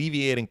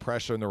 alleviating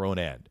pressure in their own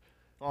end.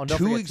 Oh,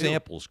 2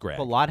 examples, Greg.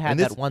 Palat had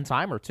that one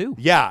time or 2.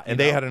 Yeah, and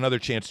they had another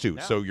chance too.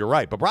 Yeah. So you're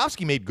right.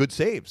 Bobrovsky made good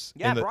saves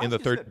in the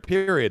third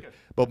period.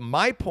 But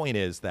my point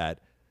is that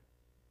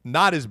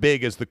not as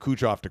big as the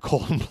Kucherov to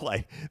Colton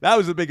play. That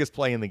was the biggest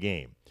play in the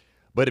game.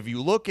 But if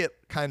you look at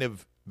kind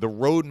of the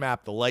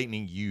roadmap the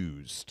Lightning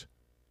used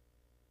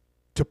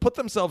to put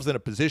themselves in a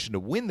position to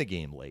win the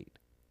game late,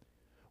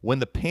 when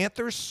the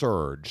Panthers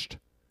surged,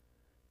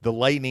 the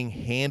Lightning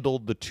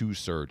handled the 2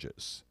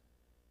 surges.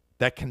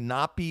 That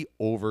cannot be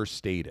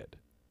overstated.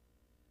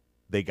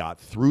 They got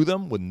through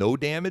them with no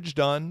damage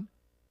done,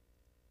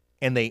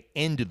 and they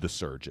ended the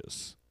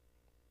surges.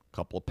 A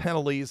couple of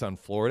penalties on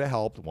Florida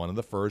helped, one in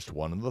the first,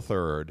 one in the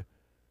third.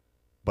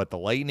 But the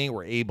Lightning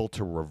were able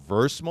to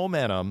reverse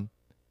momentum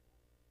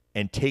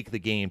and take the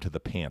game to the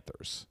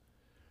Panthers.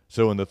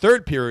 So in the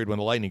third period, when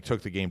the Lightning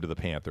took the game to the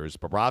Panthers,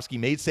 Bobrovsky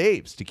made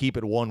saves to keep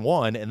it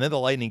 1-1, and then the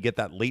Lightning get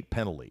that late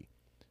penalty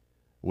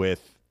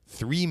with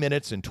 3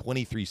 minutes and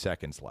 23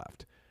 seconds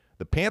left.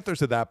 The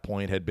Panthers at that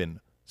point had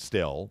been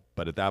still,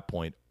 but at that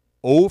point,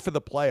 0 for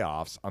the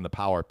playoffs on the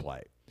power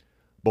play.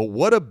 But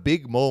what a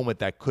big moment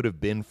that could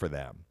have been for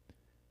them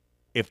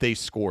if they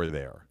score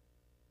there.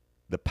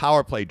 The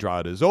power play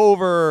drought is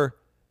over.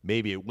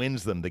 Maybe it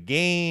wins them the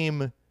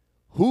game.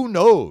 Who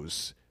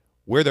knows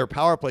where their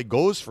power play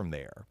goes from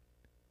there?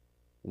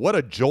 What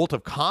a jolt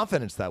of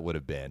confidence that would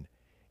have been.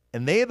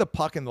 And they had the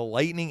puck in the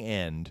Lightning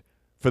end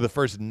for the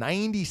first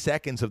 90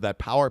 seconds of that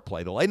power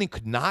play. The Lightning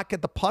could not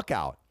get the puck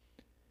out.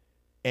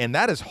 And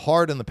that is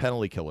hard on the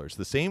penalty killers.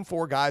 The same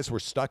 4 guys were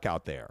stuck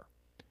out there.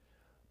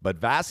 But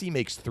Vasi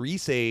makes 3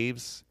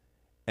 saves,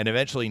 and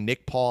eventually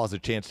Nick Paul has a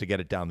chance to get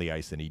it down the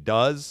ice, and he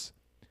does.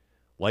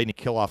 Lightning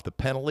kill off the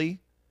penalty.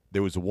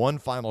 There was one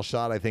final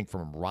shot, I think,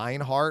 from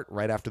Reinhart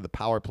right after the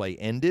power play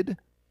ended. It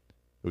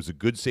was a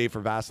good save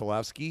for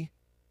Vasilevsky.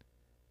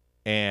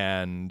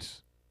 And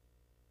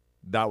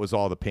that was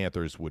all the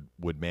Panthers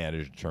would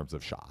manage in terms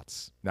of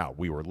shots. Now,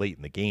 we were late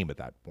in the game at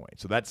that point.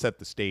 So that set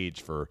the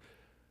stage for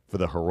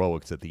the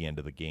heroics at the end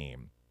of the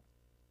game.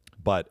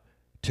 But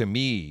to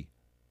me,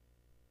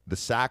 the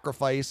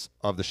sacrifice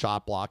of the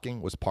shot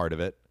blocking was part of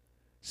it.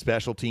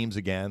 Special teams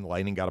again.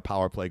 Lightning got a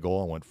power play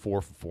goal and went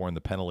 4 for 4 in the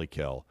penalty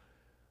kill.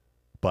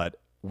 But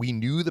we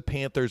knew the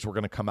Panthers were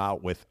going to come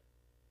out with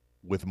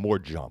more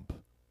jump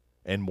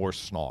and more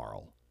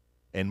snarl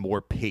and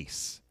more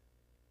pace.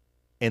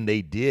 And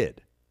they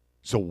did.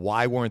 So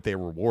why weren't they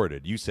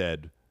rewarded? You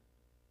said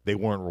they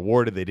weren't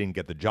rewarded. They didn't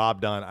get the job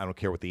done. I don't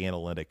care what the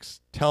analytics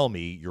tell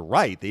me. You're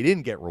right. They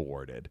didn't get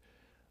rewarded.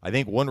 I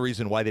think one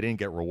reason why they didn't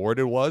get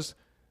rewarded was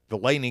the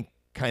Lightning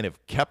kind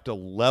of kept a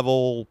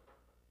level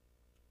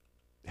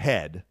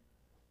head,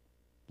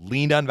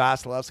 leaned on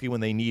Vasilevsky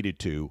when they needed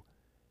to,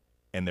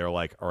 and they're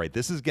like, all right,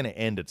 this is going to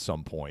end at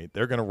some point.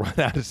 They're going to run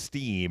out of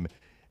steam,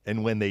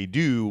 and when they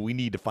do, we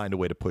need to find a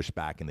way to push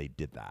back, and they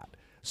did that.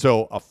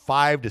 So a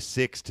 5 to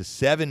 6 to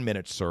 7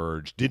 minute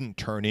surge didn't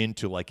turn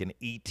into like an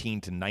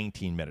 18 to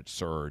 19 minute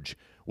surge,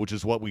 which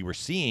is what we were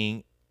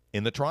seeing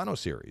in the Toronto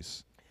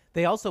series.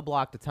 They also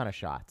blocked a ton of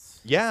shots.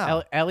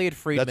 Yeah. Elliot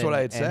Friedman. That's what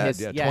I had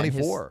said.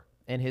 24.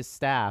 And his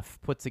staff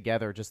put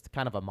together just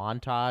kind of a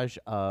montage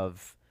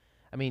of,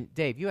 I mean,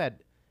 Dave, you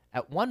had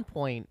at one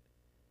point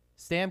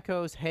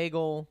Stamkos,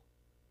 Hagel,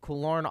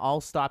 Killorn all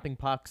stopping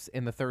pucks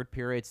in the third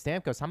period.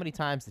 Stamkos, how many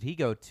times did he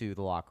go to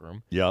the locker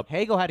room? Yep.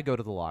 Hagel had to go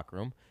to the locker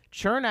room.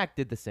 Chernak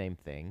did the same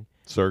thing.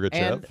 Sergachev.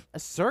 And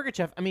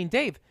Sergachev, I mean,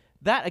 Dave,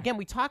 that, again,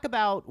 we talk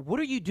about what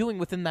are you doing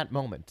within that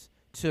moment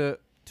to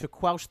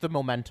quench the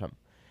momentum.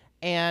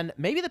 And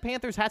maybe the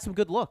Panthers had some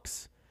good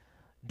looks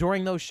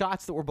during those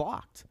shots that were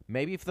blocked.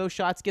 Maybe if those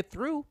shots get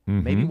through,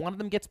 maybe one of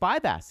them gets by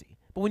Bassey.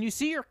 But when you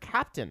see your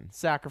captain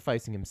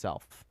sacrificing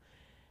himself,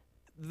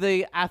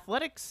 the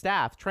athletic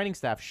staff, training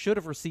staff, should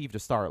have received a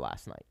star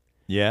last night.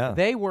 Yeah.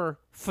 They were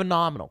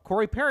phenomenal.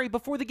 Corey Perry,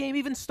 before the game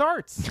even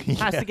starts,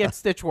 has to get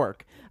stitch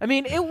work. I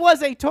mean, it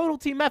was a total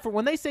team effort.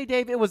 When they say,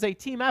 Dave, it was a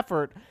team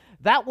effort,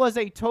 that was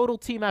a total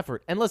team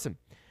effort. And listen,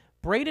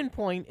 Brayden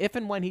Point, if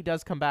and when he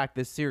does come back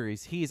this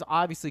series, he's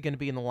obviously going to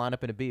be in the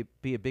lineup and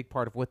be a big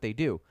part of what they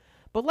do.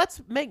 But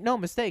let's make no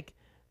mistake,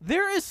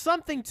 there is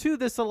something to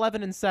this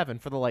 11-7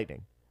 for the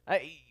Lightning.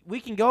 We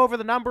can go over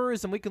the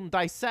numbers and we can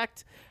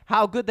dissect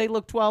how good they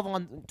look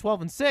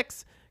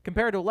 12-6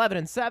 compared to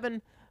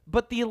 11-7.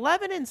 But the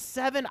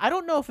 11-7, I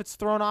don't know if it's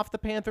thrown off the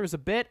Panthers a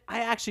bit.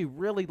 I actually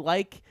really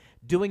like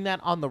doing that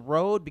on the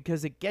road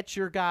because it gets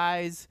your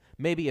guys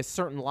maybe a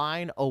certain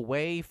line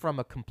away from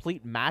a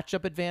complete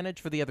matchup advantage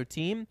for the other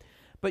team.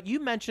 But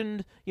you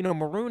mentioned,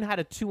 Maroon had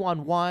a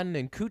 2-on-1,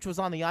 and Cooch was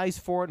on the ice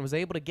for it and was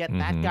able to get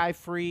that guy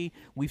free.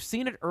 We've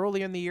seen it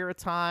earlier in the year at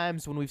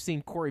times when we've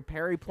seen Corey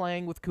Perry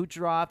playing with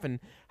Kucherov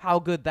and how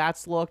good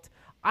that's looked.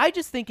 I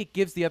just think it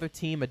gives the other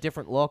team a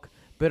different look,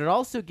 but it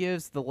also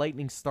gives the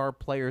Lightning star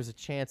players a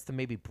chance to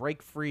maybe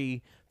break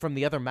free from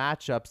the other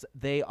matchups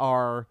they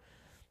are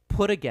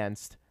put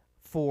against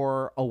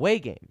for away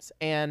games.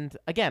 And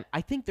again,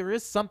 I think there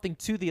is something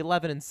to the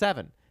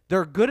 11-7.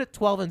 They're good at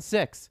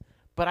 12-6.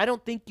 But I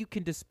don't think you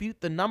can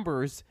dispute the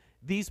numbers.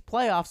 These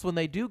playoffs, when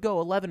they do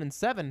go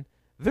 11-7,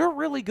 they're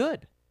really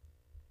good.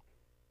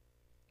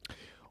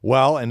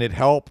 Well, and it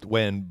helped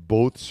when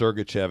both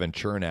Sergachev and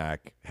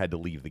Chernak had to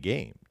leave the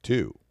game,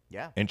 too.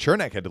 Yeah. And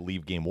Chernak had to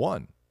leave game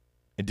one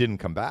and didn't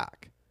come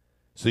back.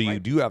 So you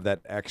do have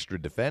that extra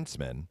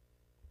defenseman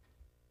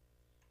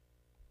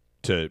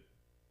to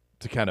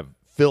kind of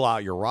fill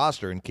out your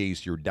roster in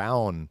case you're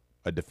down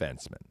a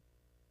defenseman.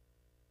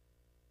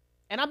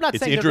 And I'm not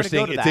saying they're going to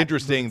go to that. It's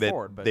interesting that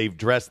forward, they've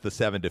dressed the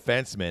 7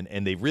 defensemen,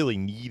 and they really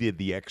needed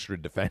the extra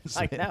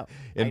defenseman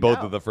in both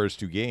of the first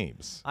 2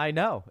 games. I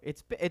know.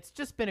 It's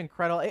just been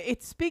incredible.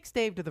 It speaks,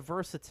 Dave, to the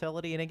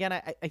versatility. And again,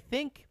 I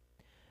think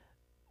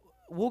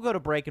we'll go to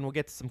break and we'll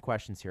get to some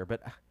questions here.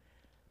 But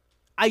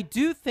I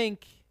do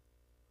think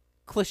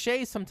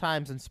cliches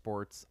sometimes in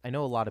sports, I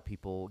know a lot of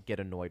people get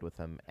annoyed with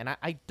them. And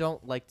I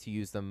don't like to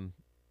use them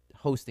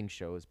hosting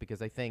shows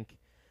because I think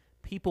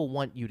people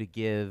want you to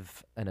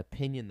give an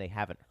opinion they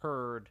haven't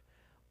heard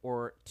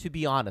or to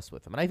be honest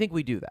with them. And I think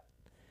we do that.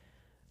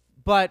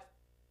 But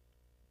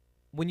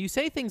when you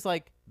say things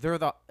like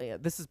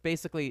this is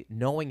basically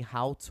knowing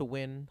how to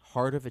win,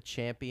 heart of a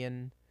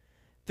champion,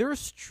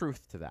 there's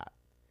truth to that.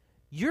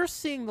 You're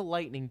seeing the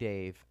Lightning,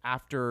 Dave,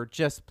 after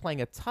just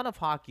playing a ton of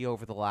hockey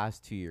over the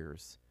last 2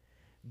 years,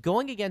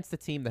 going against the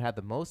team that had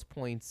the most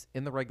points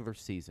in the regular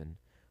season,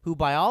 who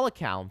by all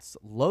accounts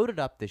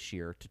loaded up this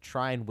year to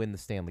try and win the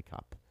Stanley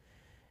Cup.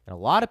 And a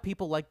lot of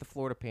people like the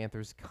Florida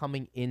Panthers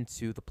coming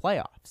into the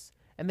playoffs,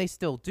 and they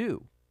still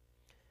do.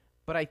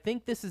 But I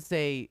think this is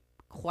a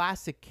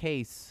classic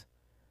case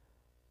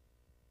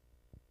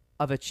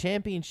of a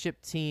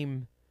championship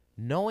team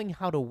knowing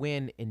how to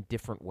win in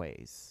different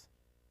ways.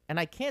 And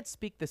I can't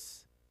speak to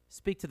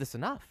this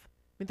enough. I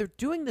mean, they're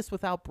doing this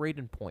without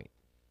Brayden Point.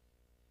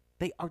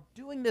 They are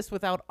doing this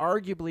without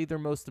arguably their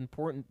most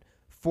important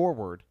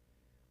forward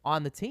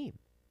on the team.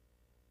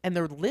 And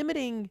they're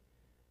limiting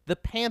the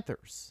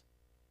Panthers.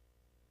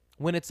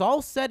 When it's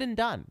all said and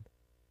done,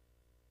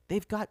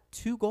 they've got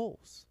 2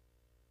 goals.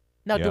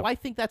 Now, do I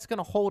think that's going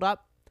to hold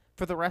up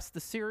for the rest of the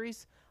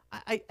series?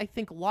 I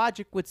think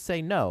logic would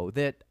say no,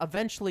 that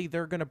eventually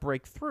they're going to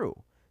break through.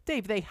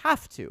 Dave, they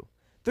have to.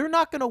 They're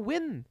not going to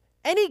win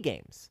any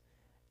games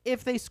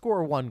if they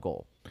score 1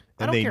 goal.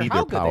 And they need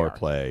their power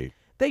play.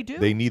 They do.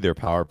 They need their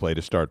power play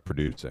to start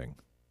producing.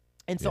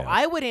 And so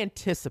I would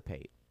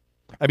anticipate.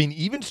 I mean,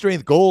 even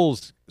strength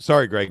goals.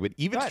 Sorry, Greg, but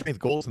even strength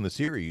goals in the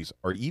series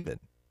are even.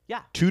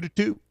 Yeah.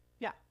 2-2.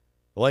 Yeah.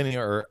 The Lightning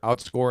are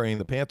outscoring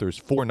the Panthers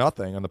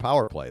 4-0 on the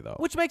power play, though.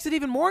 Which makes it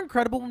even more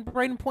incredible when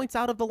Braden points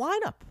out of the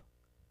lineup.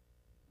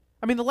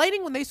 I mean, the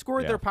Lightning, when they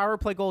scored their power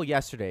play goal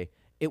yesterday,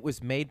 it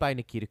was made by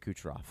Nikita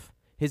Kucherov.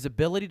 His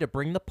ability to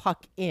bring the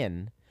puck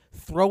in,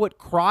 throw it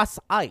cross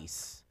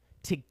ice,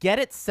 to get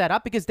it set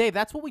up, because, Dave,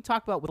 that's what we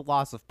talked about with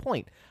loss of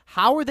point.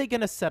 How are they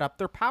going to set up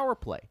their power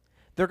play?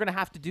 They're going to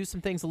have to do some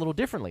things a little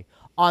differently.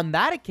 On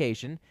that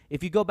occasion,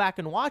 if you go back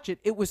and watch it,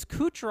 it was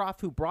Kucherov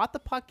who brought the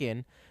puck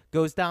in,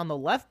 goes down the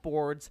left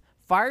boards,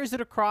 fires it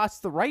across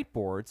the right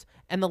boards,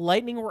 and the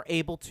Lightning were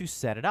able to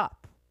set it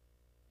up.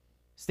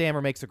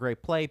 Stammer makes a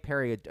great play,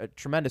 Perry a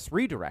tremendous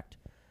redirect.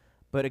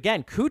 But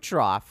again,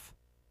 Kucherov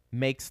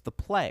makes the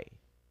play.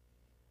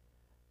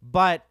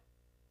 But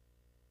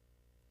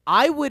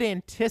I would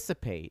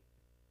anticipate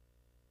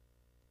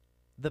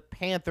the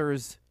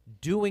Panthers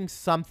doing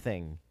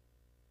something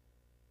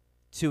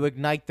to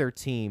ignite their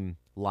team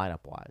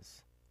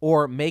lineup-wise,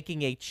 or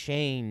making a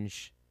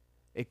change.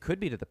 It could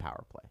be to the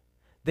power play.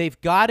 They've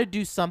got to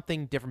do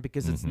something different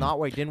because it's not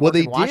what it didn't work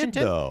in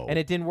Washington, and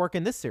it didn't work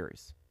in this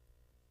series.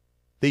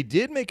 They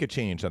did make a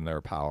change on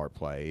their power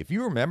play. If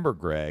you remember,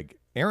 Greg,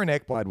 Aaron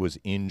Ekblad was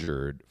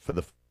injured for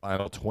the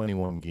final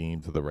 21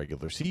 games of the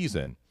regular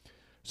season.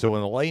 So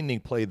when the Lightning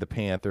played the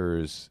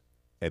Panthers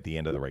at the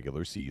end of the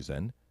regular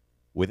season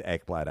with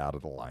Ekblad out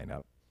of the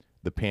lineup,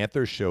 the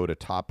Panthers showed a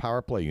top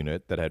power play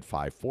unit that had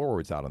 5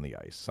 forwards out on the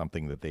ice,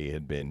 something that they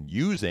had been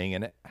using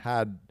and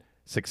had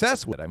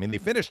success with. I mean, they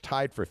finished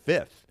tied for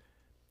 5th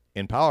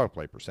in power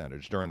play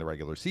percentage during the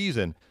regular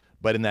season,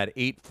 but in that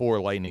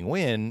 8-4 Lightning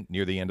win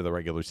near the end of the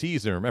regular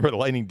season, remember the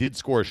Lightning did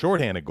score a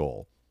shorthanded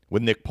goal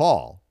with Nick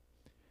Paul,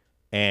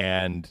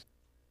 and,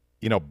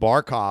 you know,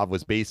 Barkov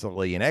was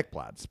basically in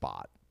Ekblad's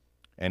spot,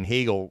 and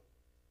Hagel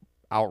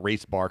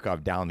outraced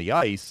Barkov down the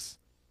ice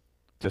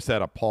to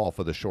set up Paul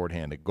for the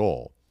shorthanded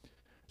goal.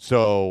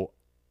 So,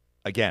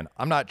 again,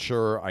 I'm not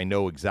sure I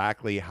know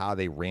exactly how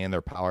they ran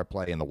their power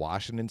play in the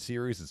Washington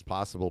series. It's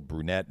possible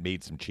Brunette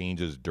made some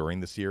changes during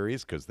the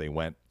series because they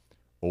went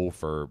 0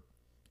 for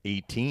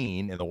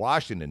 18 in the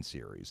Washington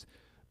series.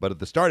 But at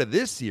the start of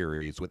this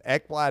series, with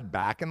Ekblad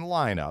back in the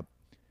lineup,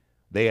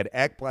 they had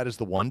Ekblad as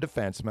the one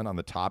defenseman on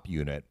the top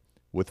unit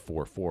with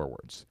 4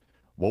 forwards.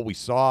 What we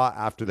saw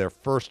after their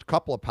first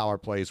couple of power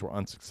plays were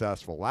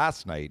unsuccessful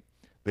last night,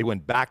 they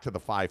went back to the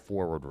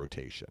 5-forward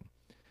rotation.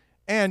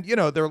 And, you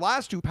know, their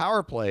last 2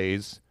 power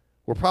plays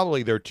were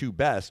probably their 2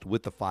 best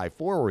with the 5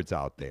 forwards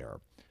out there.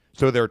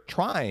 So they're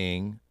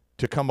trying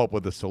to come up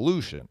with a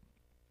solution.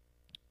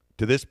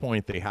 To this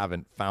point, they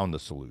haven't found the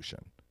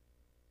solution.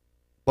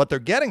 But they're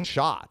getting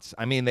shots.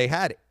 I mean, they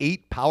had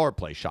 8 power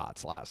play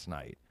shots last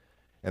night.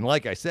 And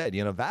like I said,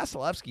 you know,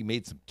 Vasilevsky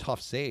made some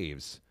tough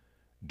saves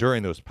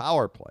during those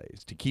power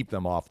plays to keep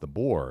them off the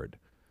board.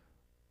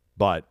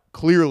 But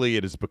clearly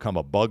it has become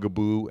a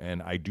bugaboo,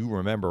 and I do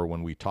remember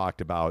when we talked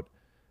about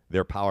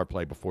their power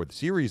play before the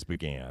series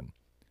began,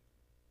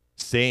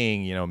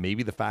 saying, you know,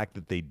 maybe the fact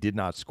that they did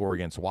not score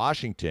against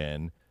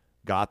Washington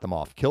got them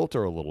off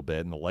kilter a little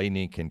bit, and the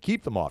Lightning can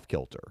keep them off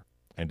kilter.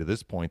 And to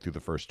this point, through the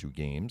first 2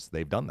 games,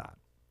 they've done that.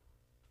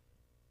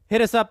 Hit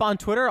us up on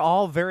Twitter,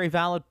 all very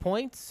valid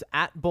points,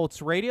 at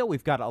Bolts Radio.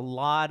 We've got a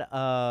lot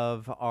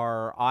of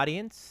our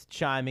audience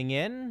chiming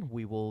in.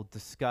 We will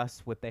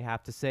discuss what they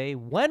have to say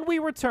when we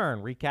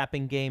return,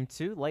 recapping Game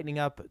 2. Lightning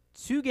up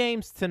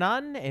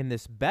 2-0 in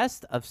this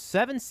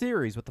best-of-7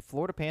 series with the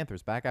Florida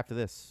Panthers. Back after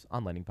this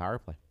on Lightning Power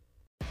Play.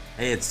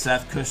 Hey, it's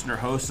Seth Kushner,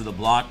 host of The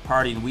Block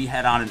Party, and we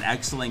had on an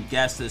excellent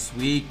guest this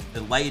week.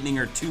 The Lightning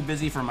are too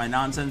busy for my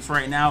nonsense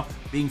right now,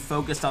 being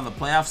focused on the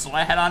playoffs, so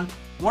I had on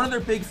one of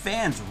their big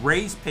fans,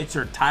 Rays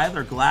pitcher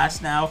Tyler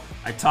Glasnow.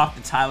 I talked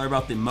to Tyler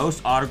about the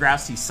most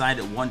autographs he signed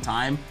at one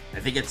time. I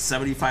think it's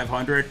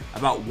 7,500.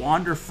 About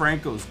Wander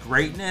Franco's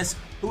greatness,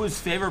 who his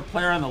favorite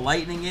player on the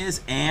Lightning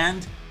is,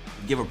 and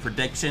give a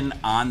prediction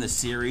on the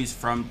series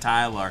from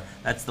Tyler.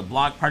 That's The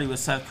Block Party with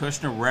Seth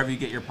Kushner, wherever you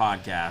get your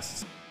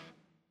podcasts.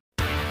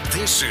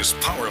 This is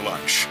Power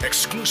Lunch,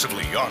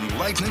 exclusively on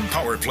Lightning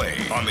Power Play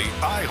on the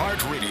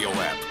iHeartRadio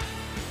app.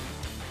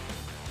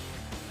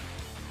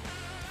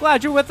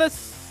 Glad you're with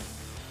us.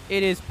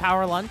 It is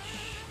Power Lunch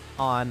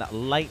on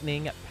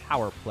Lightning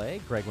Power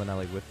Play. Greg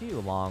Linnelli with you,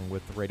 along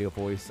with the radio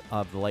voice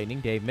of the Lightning,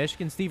 Dave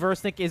Mishkin. Steve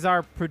Ersnick is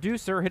our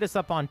producer. Hit us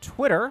up on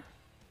Twitter,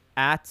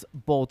 at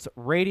Bolts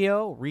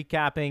Radio,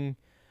 recapping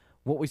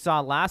what we saw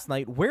last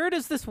night. Where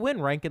does this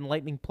win rank in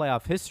Lightning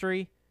playoff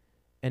history?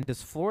 And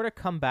does Florida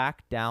come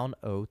back down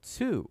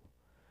 0-2?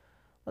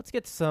 Let's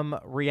get some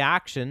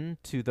reaction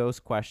to those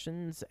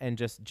questions and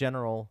just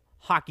general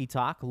hockey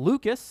talk.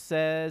 Lucas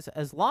says,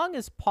 as long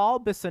as Paul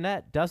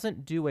Bissonnette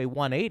doesn't do a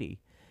 180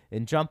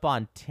 and jump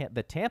on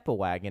the Tampa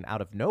wagon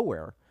out of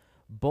nowhere,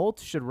 Bolt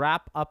should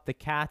wrap up the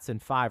Cats in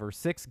 5 or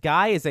 6.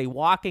 Guy is a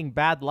walking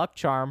bad luck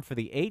charm for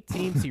the 8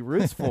 teams he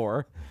roots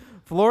for.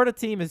 Florida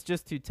team is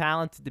just too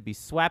talented to be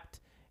swept,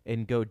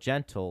 and go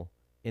gentle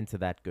into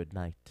that good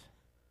night.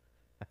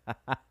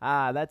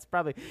 That's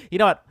probably, you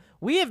know what?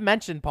 We have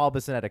mentioned Paul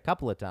Bissonnette a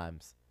couple of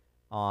times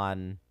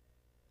on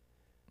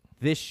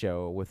this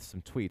show with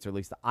some tweets, or at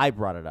least I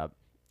brought it up,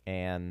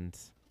 and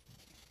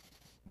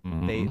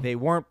they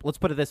weren't, let's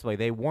put it this way,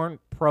 they weren't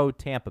pro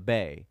Tampa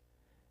Bay,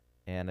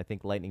 and I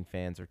think Lightning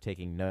fans are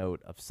taking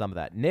note of some of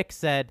that. Nick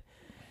said,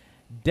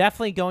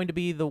 definitely going to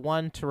be the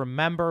one to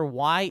remember.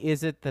 Why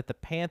is it that the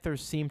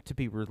Panthers seem to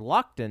be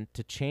reluctant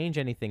to change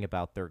anything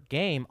about their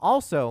game?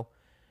 Also,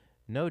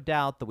 no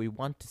doubt that we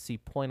want to see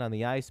point on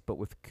the ice, but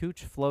with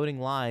Cooch floating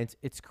lines,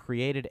 it's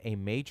created a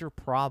major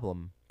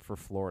problem for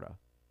Florida.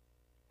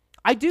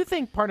 I do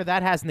think part of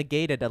that has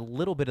negated a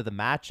little bit of the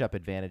matchup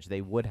advantage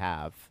they would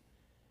have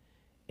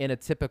in a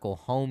typical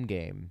home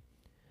game,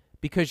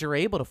 because you're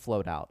able to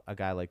float out a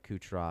guy like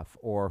Kucherov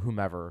or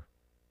whomever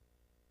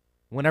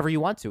whenever you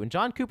want to. And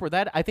John Cooper,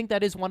 I think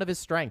that is one of his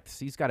strengths.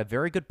 He's got a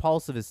very good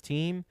pulse of his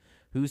team,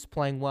 who's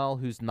playing well,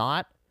 who's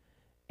not.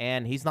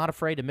 And he's not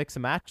afraid to mix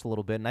and match a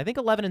little bit. And I think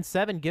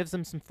 11-7 gives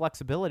him some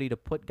flexibility to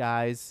put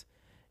guys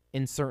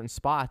in certain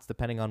spots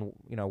depending on,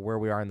 where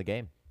we are in the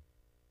game.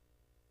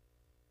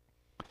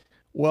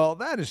 Well,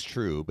 that is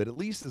true, but at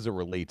least as it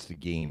relates to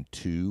game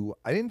 2,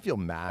 I didn't feel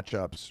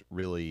matchups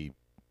really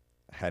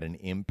had an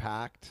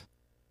impact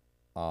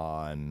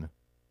on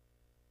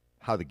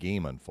how the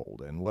game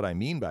unfolded. And what I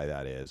mean by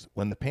that is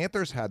when the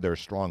Panthers had their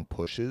strong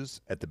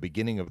pushes at the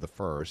beginning of the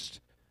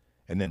first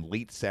and then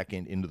late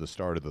second into the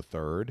start of the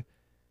third,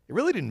 it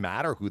really didn't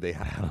matter who they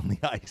had on the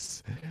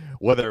ice,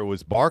 whether it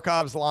was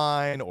Barkov's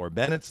line or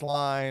Bennett's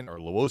line or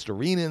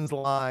Luostarinen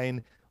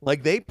line.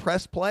 Like, they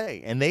pressed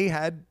play, and they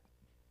had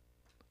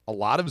a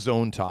lot of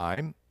zone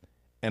time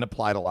and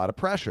applied a lot of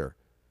pressure.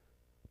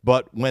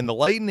 But when the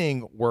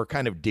Lightning were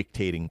kind of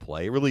dictating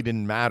play, it really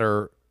didn't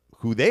matter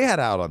who they had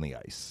out on the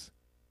ice.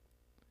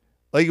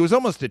 Like, it was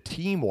almost a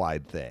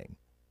team-wide thing.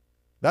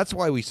 That's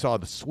why we saw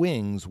the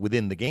swings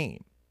within the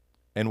game,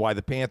 and why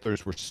the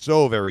Panthers were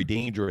so very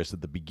dangerous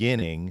at the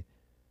beginning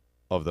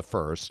of the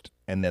first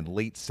and then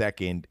late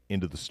second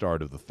into the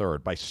start of the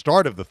third. By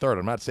start of the third,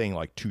 I'm not saying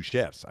like 2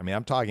 shifts. I mean,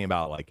 I'm talking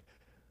about like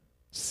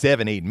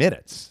 7-8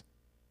 minutes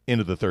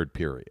into the third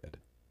period.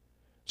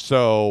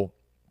 So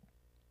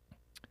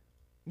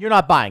you're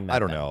not buying that. I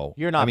don't know.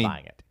 You're not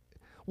buying it.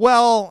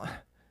 Well,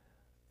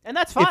 and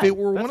that's fine. If it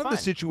were one of the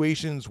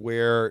situations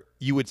where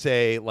you would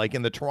say, like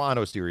in the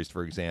Toronto series,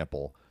 for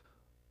example,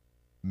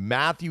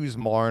 Matthews,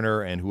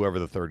 Marner, and whoever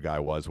the third guy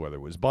was, whether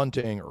it was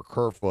Bunting or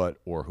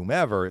Kerfoot or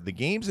whomever, the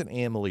games in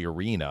Amalie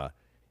Arena,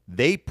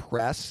 they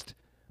pressed,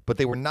 but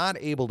they were not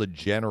able to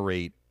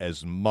generate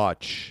as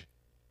much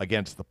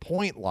against the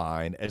point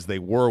line as they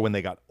were when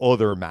they got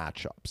other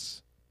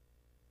matchups.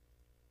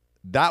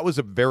 That was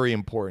a very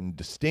important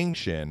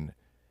distinction,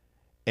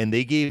 and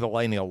they gave the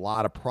Lightning a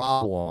lot of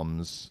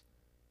problems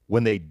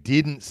when they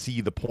didn't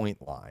see the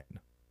point line,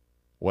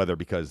 whether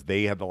because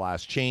they had the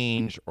last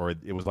change or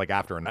it was like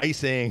after an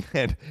icing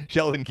and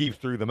Sheldon Keefe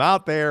threw them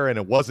out there and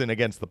it wasn't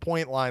against the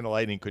point line. The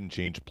Lightning couldn't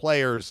change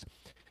players.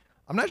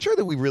 I'm not sure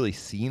that we've really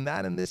seen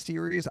that in this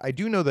series. I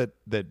do know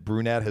that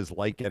Brunette has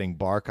liked getting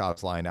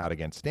Barkov's line out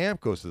against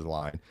Stamkos'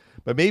 line,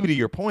 but maybe to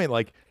your point,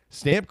 like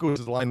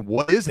Stamkos' line,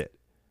 what is it?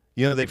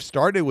 They've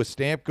started with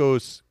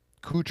Stamkos,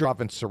 Kucherov,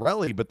 and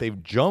Cirelli, but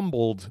they've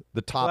jumbled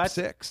the top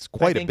 6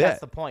 quite a bit. I think that's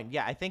the point.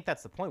 Yeah, I think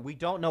that's the point. We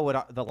don't know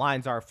what the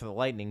lines are for the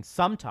Lightning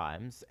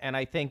sometimes, and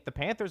I think the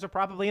Panthers are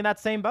probably in that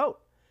same boat.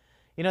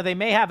 They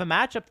may have a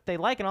matchup that they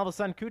like, and all of a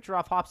sudden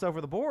Kucherov hops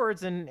over the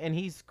boards, and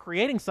he's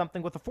creating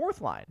something with the fourth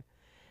line.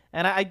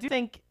 And I do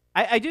think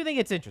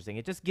it's interesting.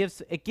 It just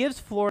gives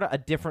Florida a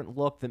different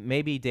look that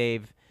maybe,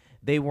 Dave,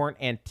 they weren't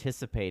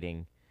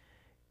anticipating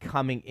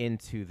coming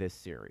into this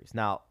series.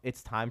 Now,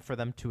 it's time for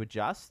them to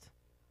adjust.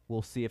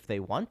 We'll see if they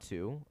want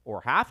to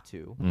or have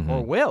to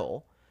or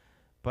will.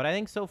 But I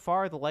think so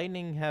far the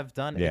Lightning have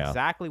done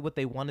exactly what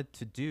they wanted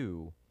to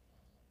do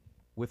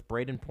with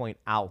Brayden Point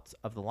out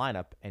of the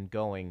lineup and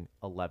going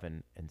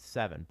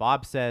 11-7.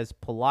 Bob says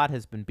Palat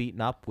has been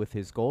beaten up with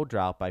his goal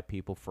drought by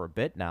people for a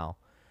bit now.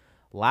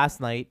 Last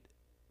night,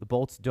 the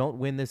Bolts don't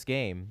win this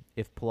game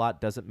if Palat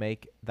doesn't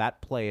make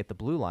that play at the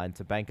blue line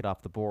to bank it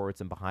off the boards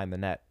and behind the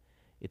net.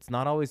 It's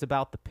not always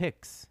about the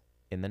picks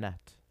in the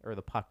net. Or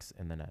the pucks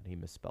in the net. He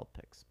misspelled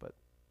picks. But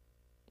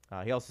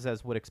he also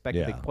says would expect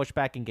a big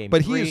pushback in game 3.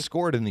 But he has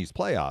scored in these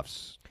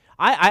playoffs.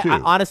 I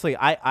honestly,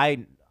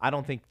 I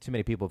don't think too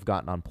many people have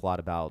gotten on Palat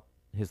about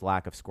his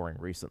lack of scoring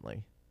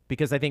recently.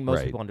 Because I think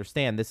most people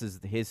understand this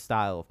is his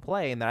style of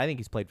play, and that I think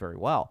he's played very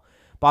well.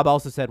 Bob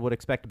also said would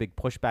expect a big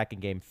pushback in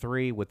Game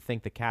 3, would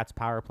think the Cats'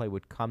 power play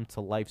would come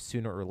to life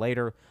sooner or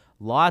later.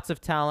 Lots of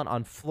talent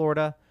on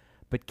Florida,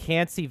 but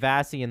can't see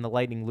Vasi and the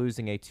Lightning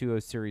losing a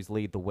 2-0 series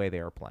lead the way they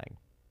are playing.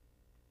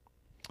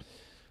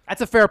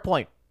 That's a fair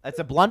point. That's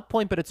a blunt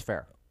point, but it's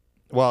fair.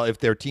 Well, if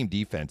their team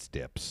defense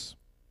dips,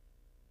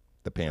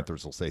 the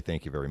Panthers will say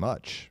thank you very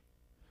much.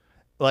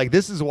 Like,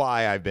 this is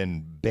why I've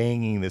been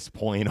banging this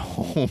point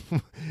home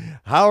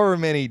however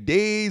many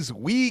days,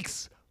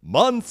 weeks,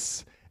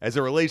 months, as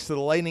it relates to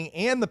the Lightning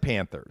and the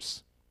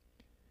Panthers.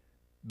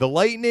 The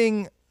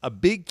Lightning, a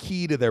big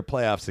key to their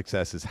playoff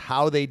success is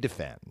how they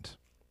defend.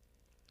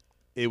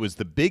 It was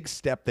the big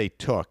step they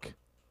took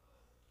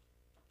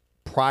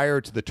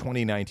prior to the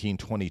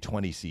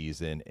 2019-2020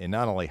 season in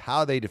not only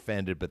how they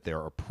defended, but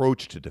their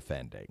approach to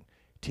defending,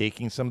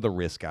 taking some of the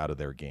risk out of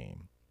their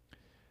game.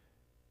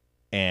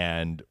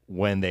 And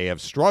when they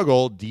have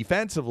struggled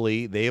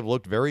defensively, they have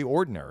looked very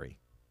ordinary.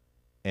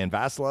 And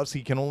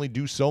Vasilevsky can only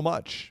do so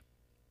much.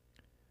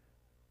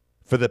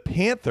 For the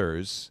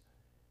Panthers,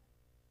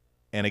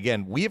 and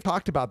again, we have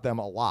talked about them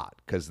a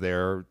lot because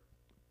they're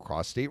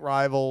cross-state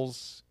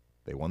rivals.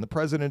 They won the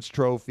President's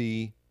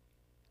Trophy.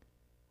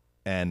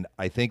 And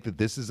I think that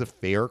this is a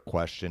fair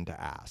question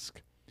to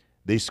ask.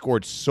 They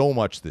scored so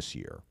much this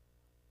year.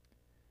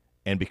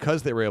 And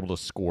because they were able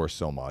to score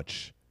so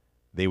much,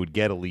 they would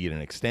get a lead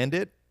and extend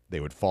it. They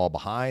would fall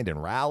behind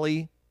and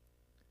rally.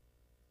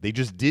 They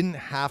just didn't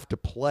have to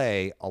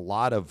play a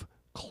lot of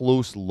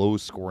close,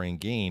 low-scoring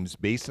games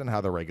based on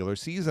how the regular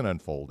season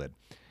unfolded.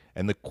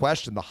 And the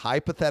question, the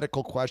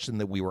hypothetical question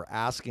that we were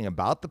asking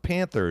about the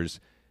Panthers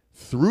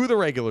through the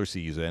regular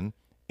season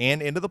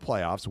and into the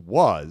playoffs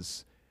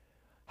was,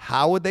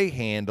 how would they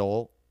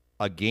handle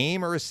a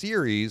game or a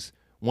series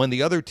when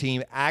the other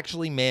team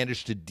actually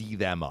managed to D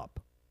them up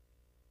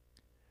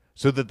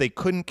so that they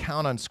couldn't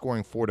count on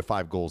scoring 4 to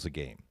 5 goals a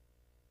game?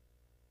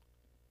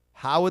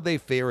 How would they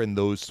fare in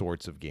those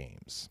sorts of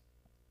games?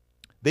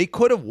 They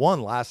could have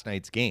won last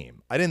night's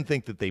game. I didn't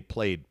think that they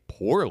played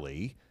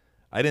poorly.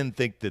 I didn't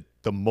think that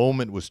the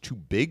moment was too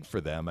big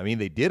for them. I mean,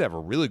 they did have a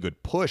really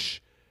good push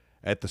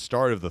at the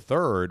start of the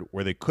third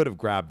where they could have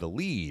grabbed the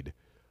lead.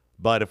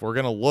 But if we're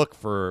going to look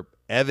for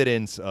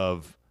evidence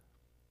of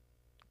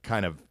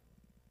kind of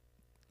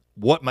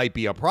what might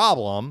be a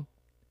problem,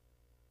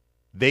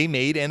 they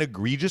made an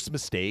egregious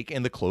mistake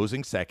in the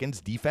closing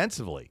seconds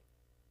defensively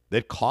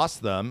that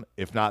cost them,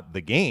 if not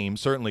the game,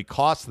 certainly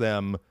cost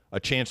them a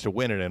chance to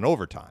win it in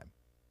overtime,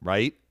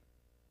 right?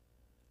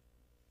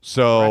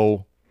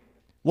 So,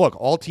 look,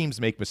 all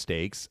teams make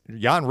mistakes.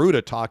 Jan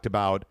Rutta talked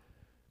about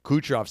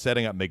Kucherov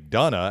setting up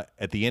McDonough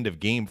at the end of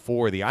Game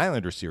 4 of the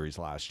Islander series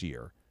last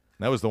year.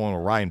 That was the one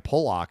where Ryan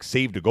Pulock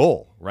saved a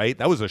goal, right?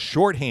 That was a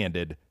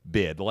shorthanded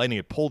bid. The Lightning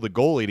had pulled the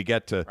goalie to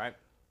get to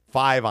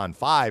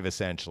 5-on-5,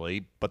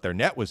 essentially, but their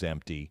net was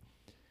empty.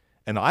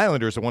 And the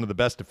Islanders are one of the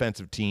best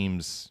defensive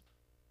teams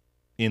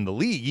in the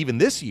league. Even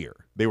this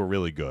year, they were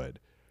really good.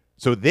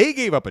 So they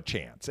gave up a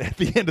chance at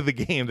the end of the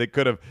game that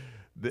could have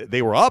 –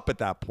 they were up at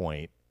that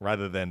point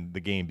rather than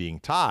the game being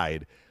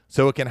tied.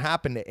 So it can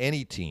happen to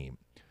any team.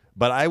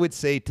 But I would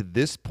say to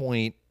this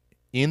point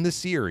in the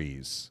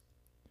series –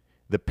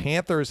 the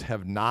Panthers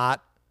have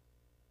not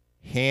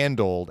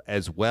handled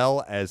as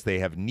well as they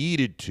have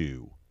needed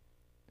to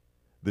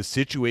the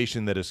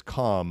situation that has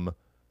come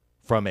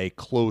from a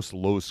close,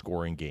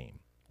 low-scoring game,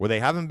 where they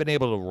haven't been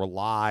able to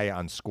rely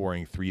on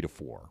scoring 3 to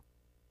 4.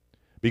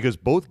 Because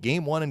both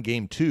Game 1 and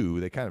Game 2,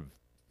 they kind of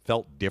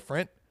felt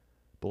different.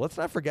 But let's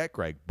not forget,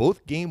 Greg,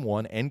 both Game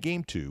 1 and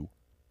Game 2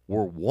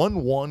 were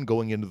 1-1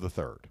 going into the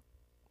third.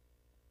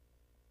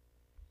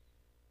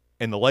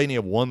 And the Lightning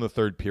have won the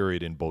third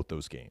period in both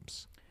those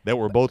games. That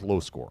were both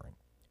low scoring.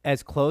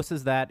 As close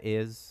as that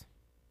is,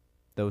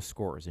 those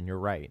scores, and you're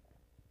right,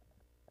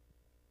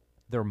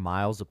 they're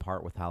miles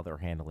apart with how they're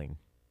handling,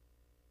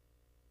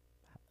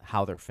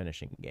 how they're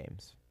finishing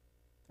games.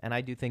 And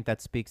I do think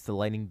that speaks to the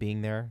Lightning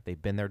being there.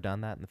 They've been there,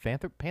 done that, and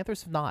the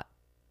Panthers have not.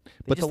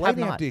 But the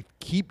Lightning have to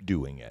keep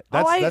doing it.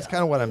 That's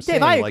kind of what I'm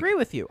saying. Dave, I agree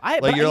with you.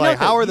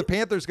 How are the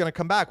Panthers going to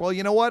come back? Well,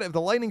 you know what? If the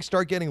Lightning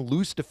start getting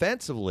loose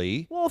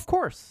defensively, well, of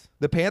course,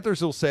 the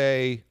Panthers will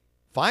say,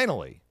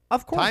 finally.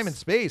 Of course. Time and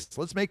space.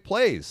 Let's make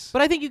plays.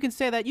 But I think you can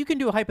say that. You can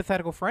do a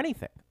hypothetical for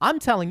anything. I'm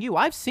telling you,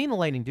 I've seen the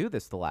Lightning do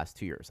this the last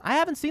 2 years. I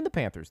haven't seen the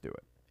Panthers do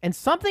it. And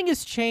something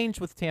has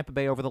changed with Tampa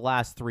Bay over the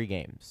last 3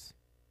 games.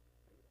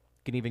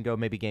 You can even go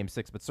maybe Game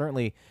 6, but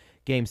certainly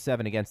Game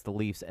 7 against the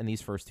Leafs and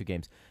these first 2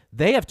 games.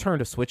 They have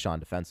turned a switch on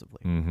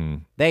defensively. Mm-hmm.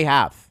 They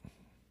have.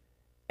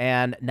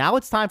 And now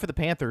it's time for the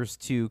Panthers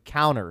to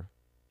counter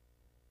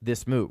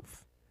this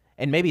move.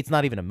 And maybe it's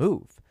not even a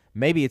move.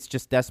 Maybe it's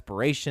just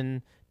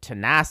desperation,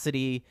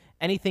 tenacity,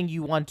 anything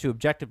you want to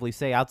objectively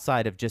say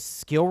outside of just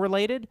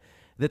skill-related,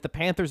 that the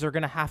Panthers are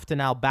going to have to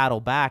now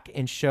battle back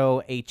and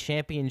show a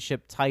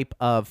championship type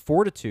of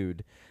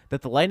fortitude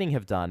that the Lightning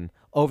have done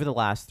over the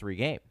last 3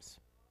 games.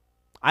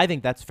 I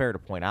think that's fair to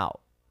point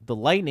out. The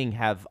Lightning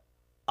have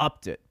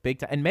upped it big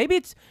time. And maybe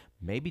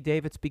maybe,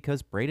 Dave, it's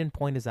because Braden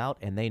Point is out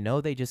and they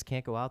know they just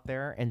can't go out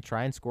there and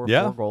try and score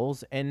 4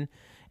 goals. And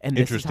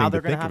this is how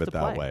they're going to have to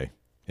play. Interesting to think of it that way.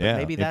 Yeah,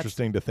 maybe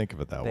interesting to think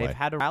of it that way. They've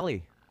had to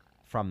rally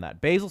from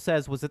that. Basil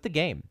says, was at the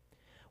game.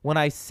 When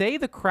I say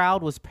the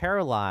crowd was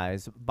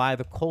paralyzed by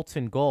the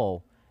Colton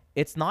goal,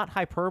 it's not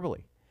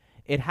hyperbole.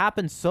 It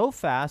happened so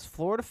fast,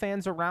 Florida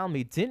fans around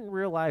me didn't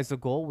realize the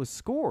goal was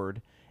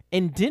scored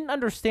and didn't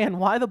understand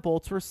why the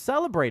Bolts were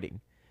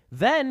celebrating.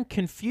 Then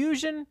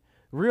confusion,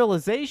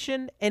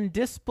 realization, and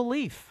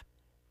disbelief.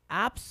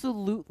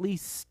 Absolutely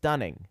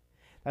stunning.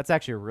 That's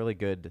actually a really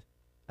good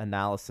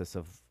analysis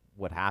of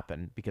what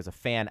happened, because a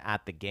fan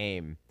at the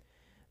game,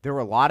 there were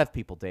a lot of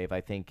people, Dave,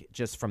 I think,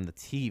 just from the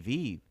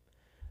TV,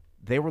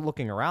 they were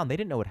looking around. They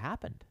didn't know what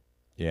happened.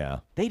 Yeah.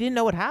 They didn't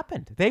know what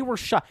happened. They were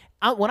shocked.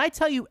 When I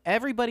tell you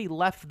everybody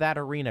left that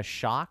arena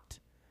shocked,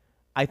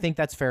 I think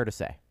that's fair to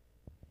say.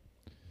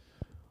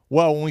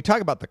 Well, when we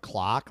talk about the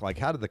clock, like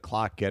how did the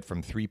clock get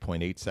from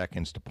 3.8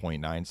 seconds to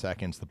 0.9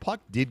 seconds? The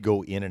puck did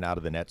go in and out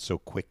of the net so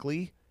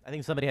quickly. I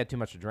think somebody had too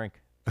much to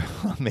drink.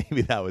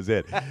 Maybe that was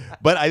it.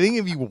 But I think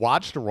if you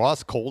watched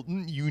Ross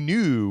Colton, you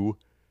knew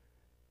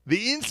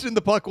the instant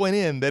the puck went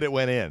in that it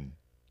went in.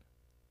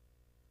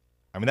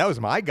 I mean, that was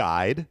my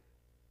guide.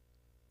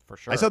 For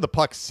sure. I saw the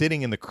puck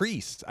sitting in the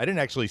crease. I didn't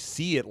actually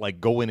see it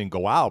like go in and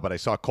go out, but I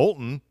saw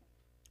Colton.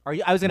 I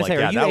was going to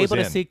say, are you able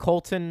to see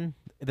Colton,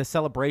 the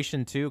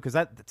celebration too? Because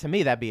that, to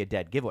me, that'd be a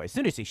dead giveaway. As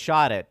soon as he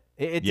shot it,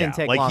 it didn't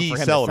take long for him to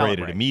celebrate. Like he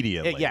celebrated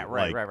immediately.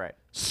 Right.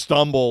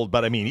 Stumbled,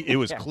 but I mean, it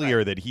was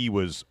clear that he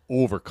was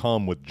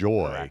overcome with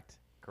joy.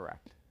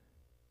 Correct.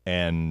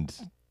 And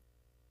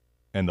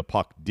the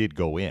puck did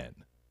go in.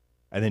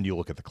 And then you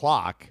look at the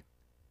clock,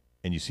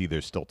 and you see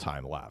there's still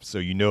time left. So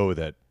you know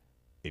that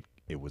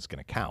it was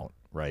going to count,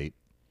 right?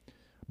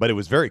 But it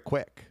was very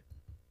quick.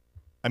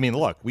 I mean,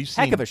 look, we've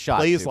seen heck of a shot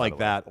plays too, like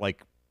that,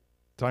 like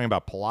talking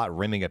about Palat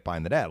rimming it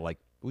behind the net. Like,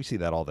 we see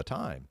that all the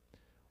time.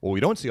 What we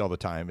don't see all the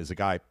time is a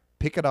guy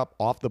pick it up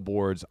off the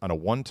boards on a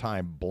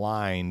one-time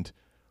blind,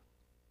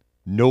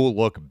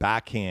 no-look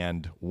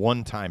backhand,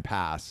 one-time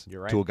pass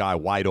to a guy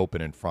wide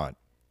open in front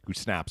who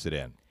snaps it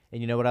in.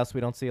 And you know what else we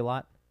don't see a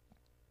lot?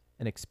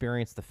 An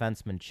experienced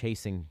defenseman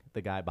chasing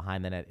the guy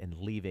behind the net and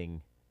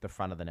leaving the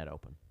front of the net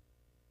open.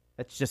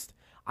 That's just,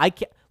 I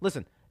can't,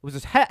 listen, it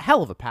was a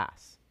hell of a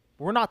pass.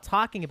 We're not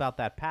talking about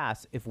that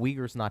pass if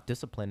Weegar's not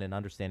disciplined in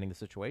understanding the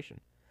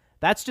situation.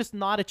 That's just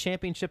not a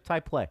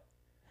championship-type play.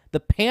 The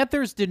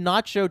Panthers did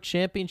not show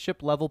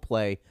championship-level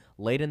play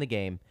late in the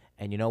game,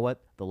 and you know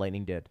what? The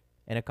Lightning did,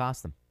 and it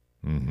cost them.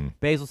 Mm-hmm.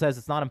 Basil says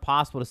it's not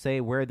impossible to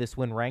say where this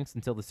win ranks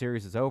until the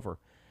series is over.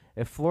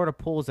 If Florida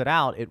pulls it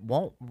out, it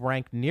won't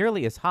rank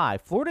nearly as high.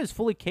 Florida is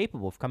fully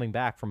capable of coming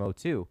back from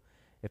 0-2.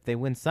 If they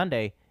win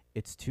Sunday,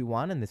 it's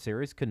 2-1, and the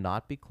series could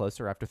not be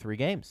closer after 3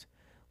 games.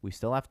 We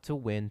still have to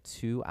win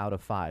 2 out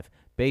of 5.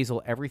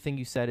 Basil, everything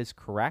you said is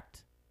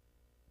correct,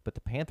 but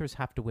the Panthers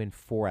have to win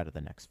 4 out of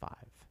the next 5.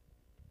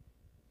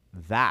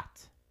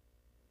 That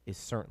is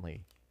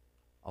certainly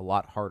a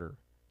lot harder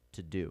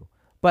to do.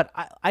 But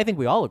I think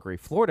we all agree,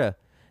 Florida,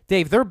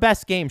 Dave, their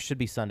best game should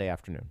be Sunday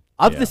afternoon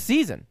of the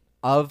season.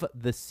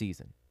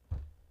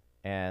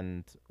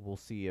 And we'll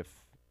see if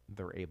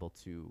they're able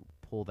to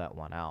pull that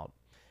one out.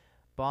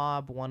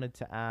 Bob wanted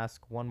to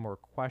ask one more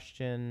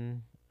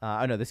question.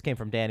 No, this came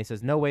from Dan. He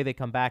says, no way they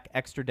come back.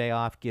 Extra day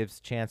off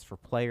gives chance for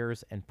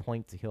players and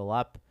Point to heal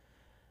up.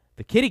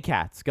 The Kitty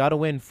Cats got to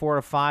win 4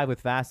 of 5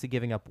 with Vasi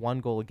giving up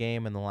 1 goal a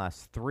game in the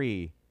last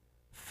 3.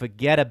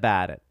 Forget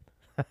about it.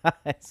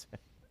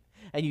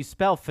 And you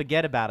spell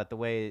forget about it the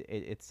way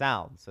it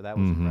sounds, so that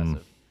was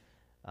impressive.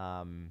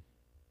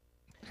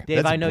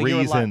 Dave, I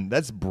know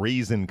that's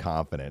brazen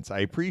confidence. I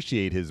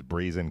appreciate his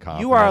brazen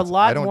confidence. You are a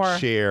lot more.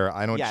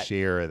 I don't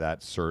share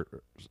that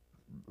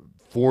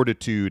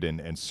fortitude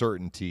and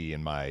certainty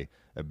in my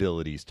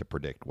abilities to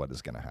predict what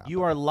is going to happen.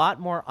 You are a lot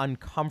more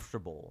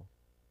uncomfortable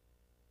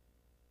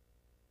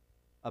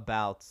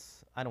about,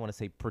 I don't want to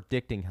say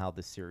predicting how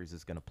this series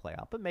is going to play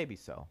out, but maybe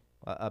so,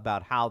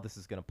 about how this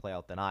is going to play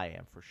out than I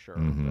am for sure.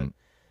 Mm-hmm.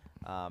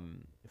 But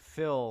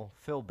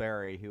Phil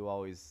Berry, who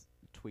always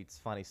tweets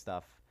funny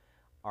stuff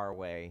our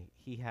way,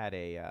 he had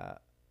a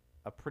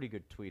pretty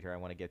good tweet here I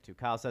want to get to.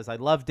 Kyle says, I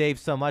love Dave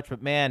so much,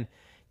 but man,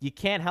 you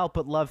can't help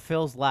but love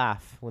Phil's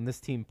laugh when this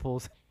team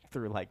pulls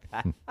through like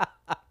that.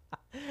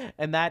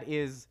 And that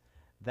is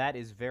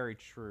very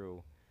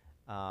true.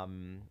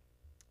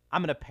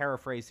 I'm going to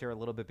paraphrase here a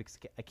little bit because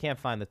I can't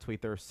find the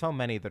tweet. There are so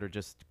many that are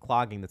just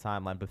clogging the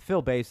timeline. But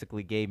Phil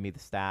basically gave me the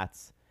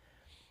stats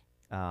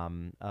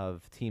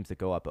of teams that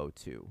go up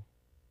 0-2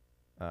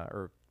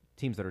 or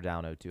teams that are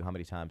down 0-2. How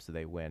many times do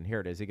they win? Here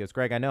it is. He goes,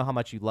 Greg, I know how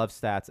much you love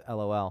stats,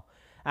 LOL.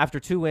 After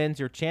 2 wins,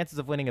 your chances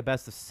of winning a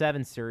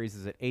best-of-7 series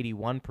is at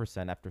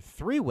 81%. After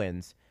 3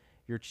 wins,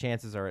 your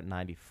chances are at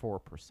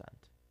 94%.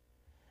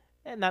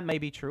 And that may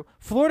be true.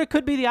 Florida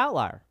could be the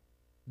outlier.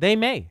 They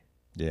may.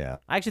 Yeah.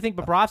 I actually think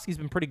Bobrovsky's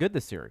been pretty good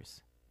this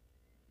series.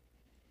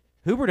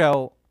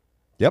 Huberdeau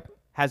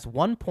has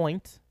 1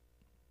 point.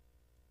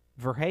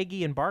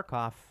 Verhaeghe and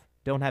Barkov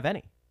don't have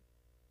any.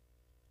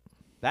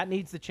 That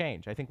needs to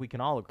change. I think we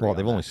can all agree. Well,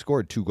 they've on only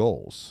scored 2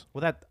 goals.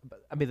 Well, that's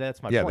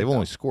my point. Yeah, they've though.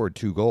 only scored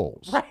 2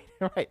 goals.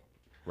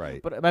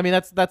 Right. But I mean,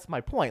 that's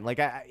my point. Like,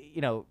 A,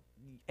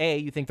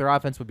 you think their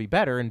offense would be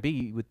better, and B,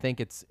 you would think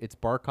it's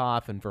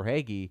Barkov and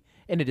Verhaeghe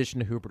in addition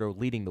to Huberdeau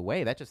leading the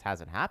way. That just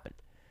hasn't happened.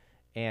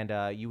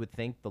 And you would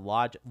think the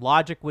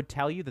logic would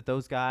tell you that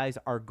those guys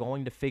are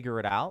going to figure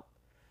it out,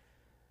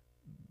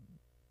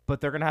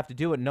 but they're going to have to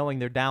do it knowing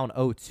they're down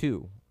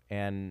 0-2.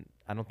 And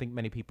I don't think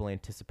many people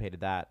anticipated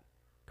that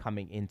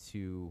coming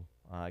into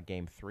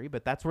Game 3,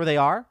 but that's where they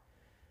are.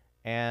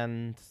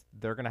 And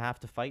they're going to have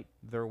to fight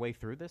their way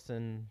through this,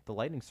 and the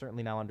Lightning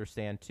certainly now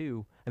understand,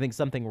 too. I think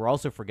something we're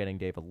also forgetting,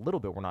 Dave, a little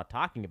bit we're not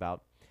talking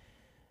about.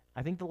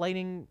 I think the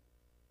Lightning,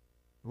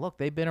 look,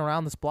 they've been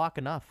around this block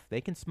enough. They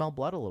can smell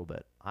blood a little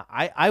bit.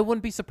 I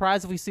wouldn't be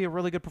surprised if we see a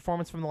really good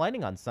performance from the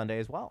Lightning on Sunday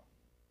as well.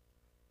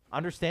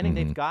 Understanding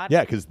they've got...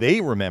 Yeah, because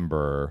they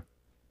remember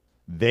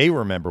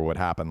what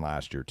happened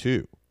last year,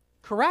 too.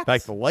 Correct. In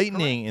fact, the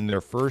Lightning in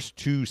their first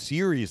 2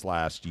 series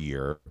last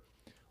year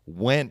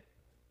went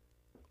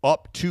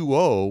up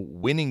 2-0,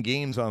 winning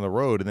games on the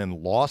road, and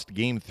then lost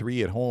Game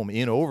 3 at home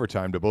in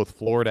overtime to both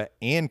Florida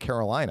and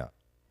Carolina.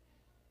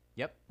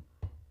 Yep.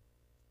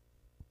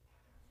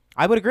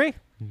 I would agree.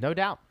 No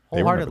doubt.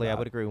 Wholeheartedly, I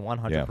would agree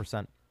 100%.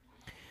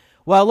 Yeah.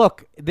 Well,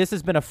 look, this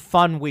has been a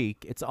fun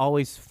week. It's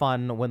always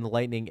fun when the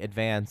Lightning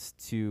advance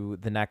to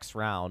the next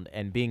round,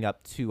 and being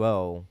up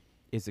 2-0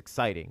 is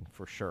exciting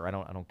for sure. I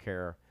don't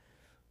care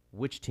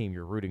which team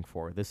you're rooting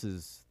for. This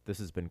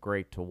has been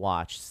great to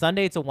watch.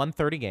 Sunday, it's a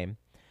 1:30 game,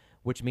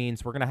 which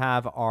means we're going to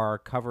have our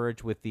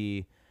coverage with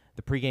the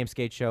pregame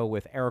skate show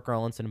with Eric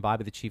Erlinson and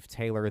Bobby the Chief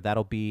Taylor.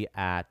 That'll be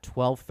at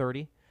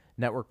 12:30.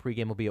 Network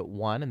pregame will be at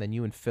 1, and then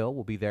you and Phil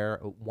will be there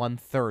at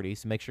 1:30.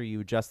 So make sure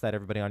you adjust that,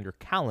 everybody, on your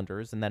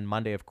calendars. And then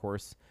Monday, of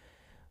course,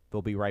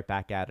 they'll be right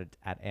back at it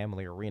at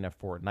Amalie Arena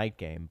for a night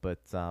game.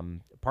 But,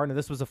 partner,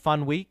 this was a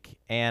fun week,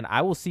 and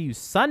I will see you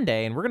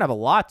Sunday, and we're going to have a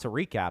lot to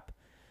recap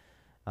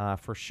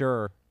for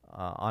sure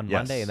on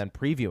Monday, and then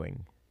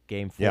previewing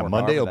Game 4. Yeah,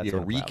 Monday will be a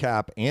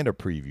recap and a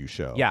preview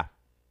show. Yeah.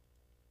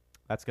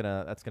 That's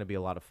gonna be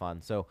a lot of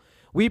fun. So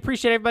we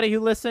appreciate everybody who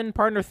listened.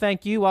 Partner,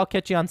 thank you. I'll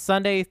catch you on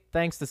Sunday.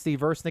 Thanks to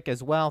Steve Versnick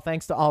as well.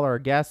 Thanks to all our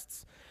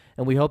guests.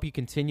 And we hope you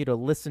continue to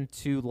listen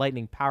to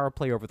Lightning Power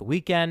Play over the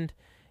weekend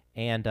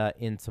and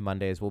into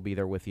Mondays. We'll be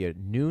there with you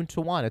noon to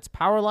 1. It's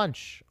Power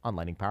Lunch on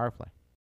Lightning Power Play.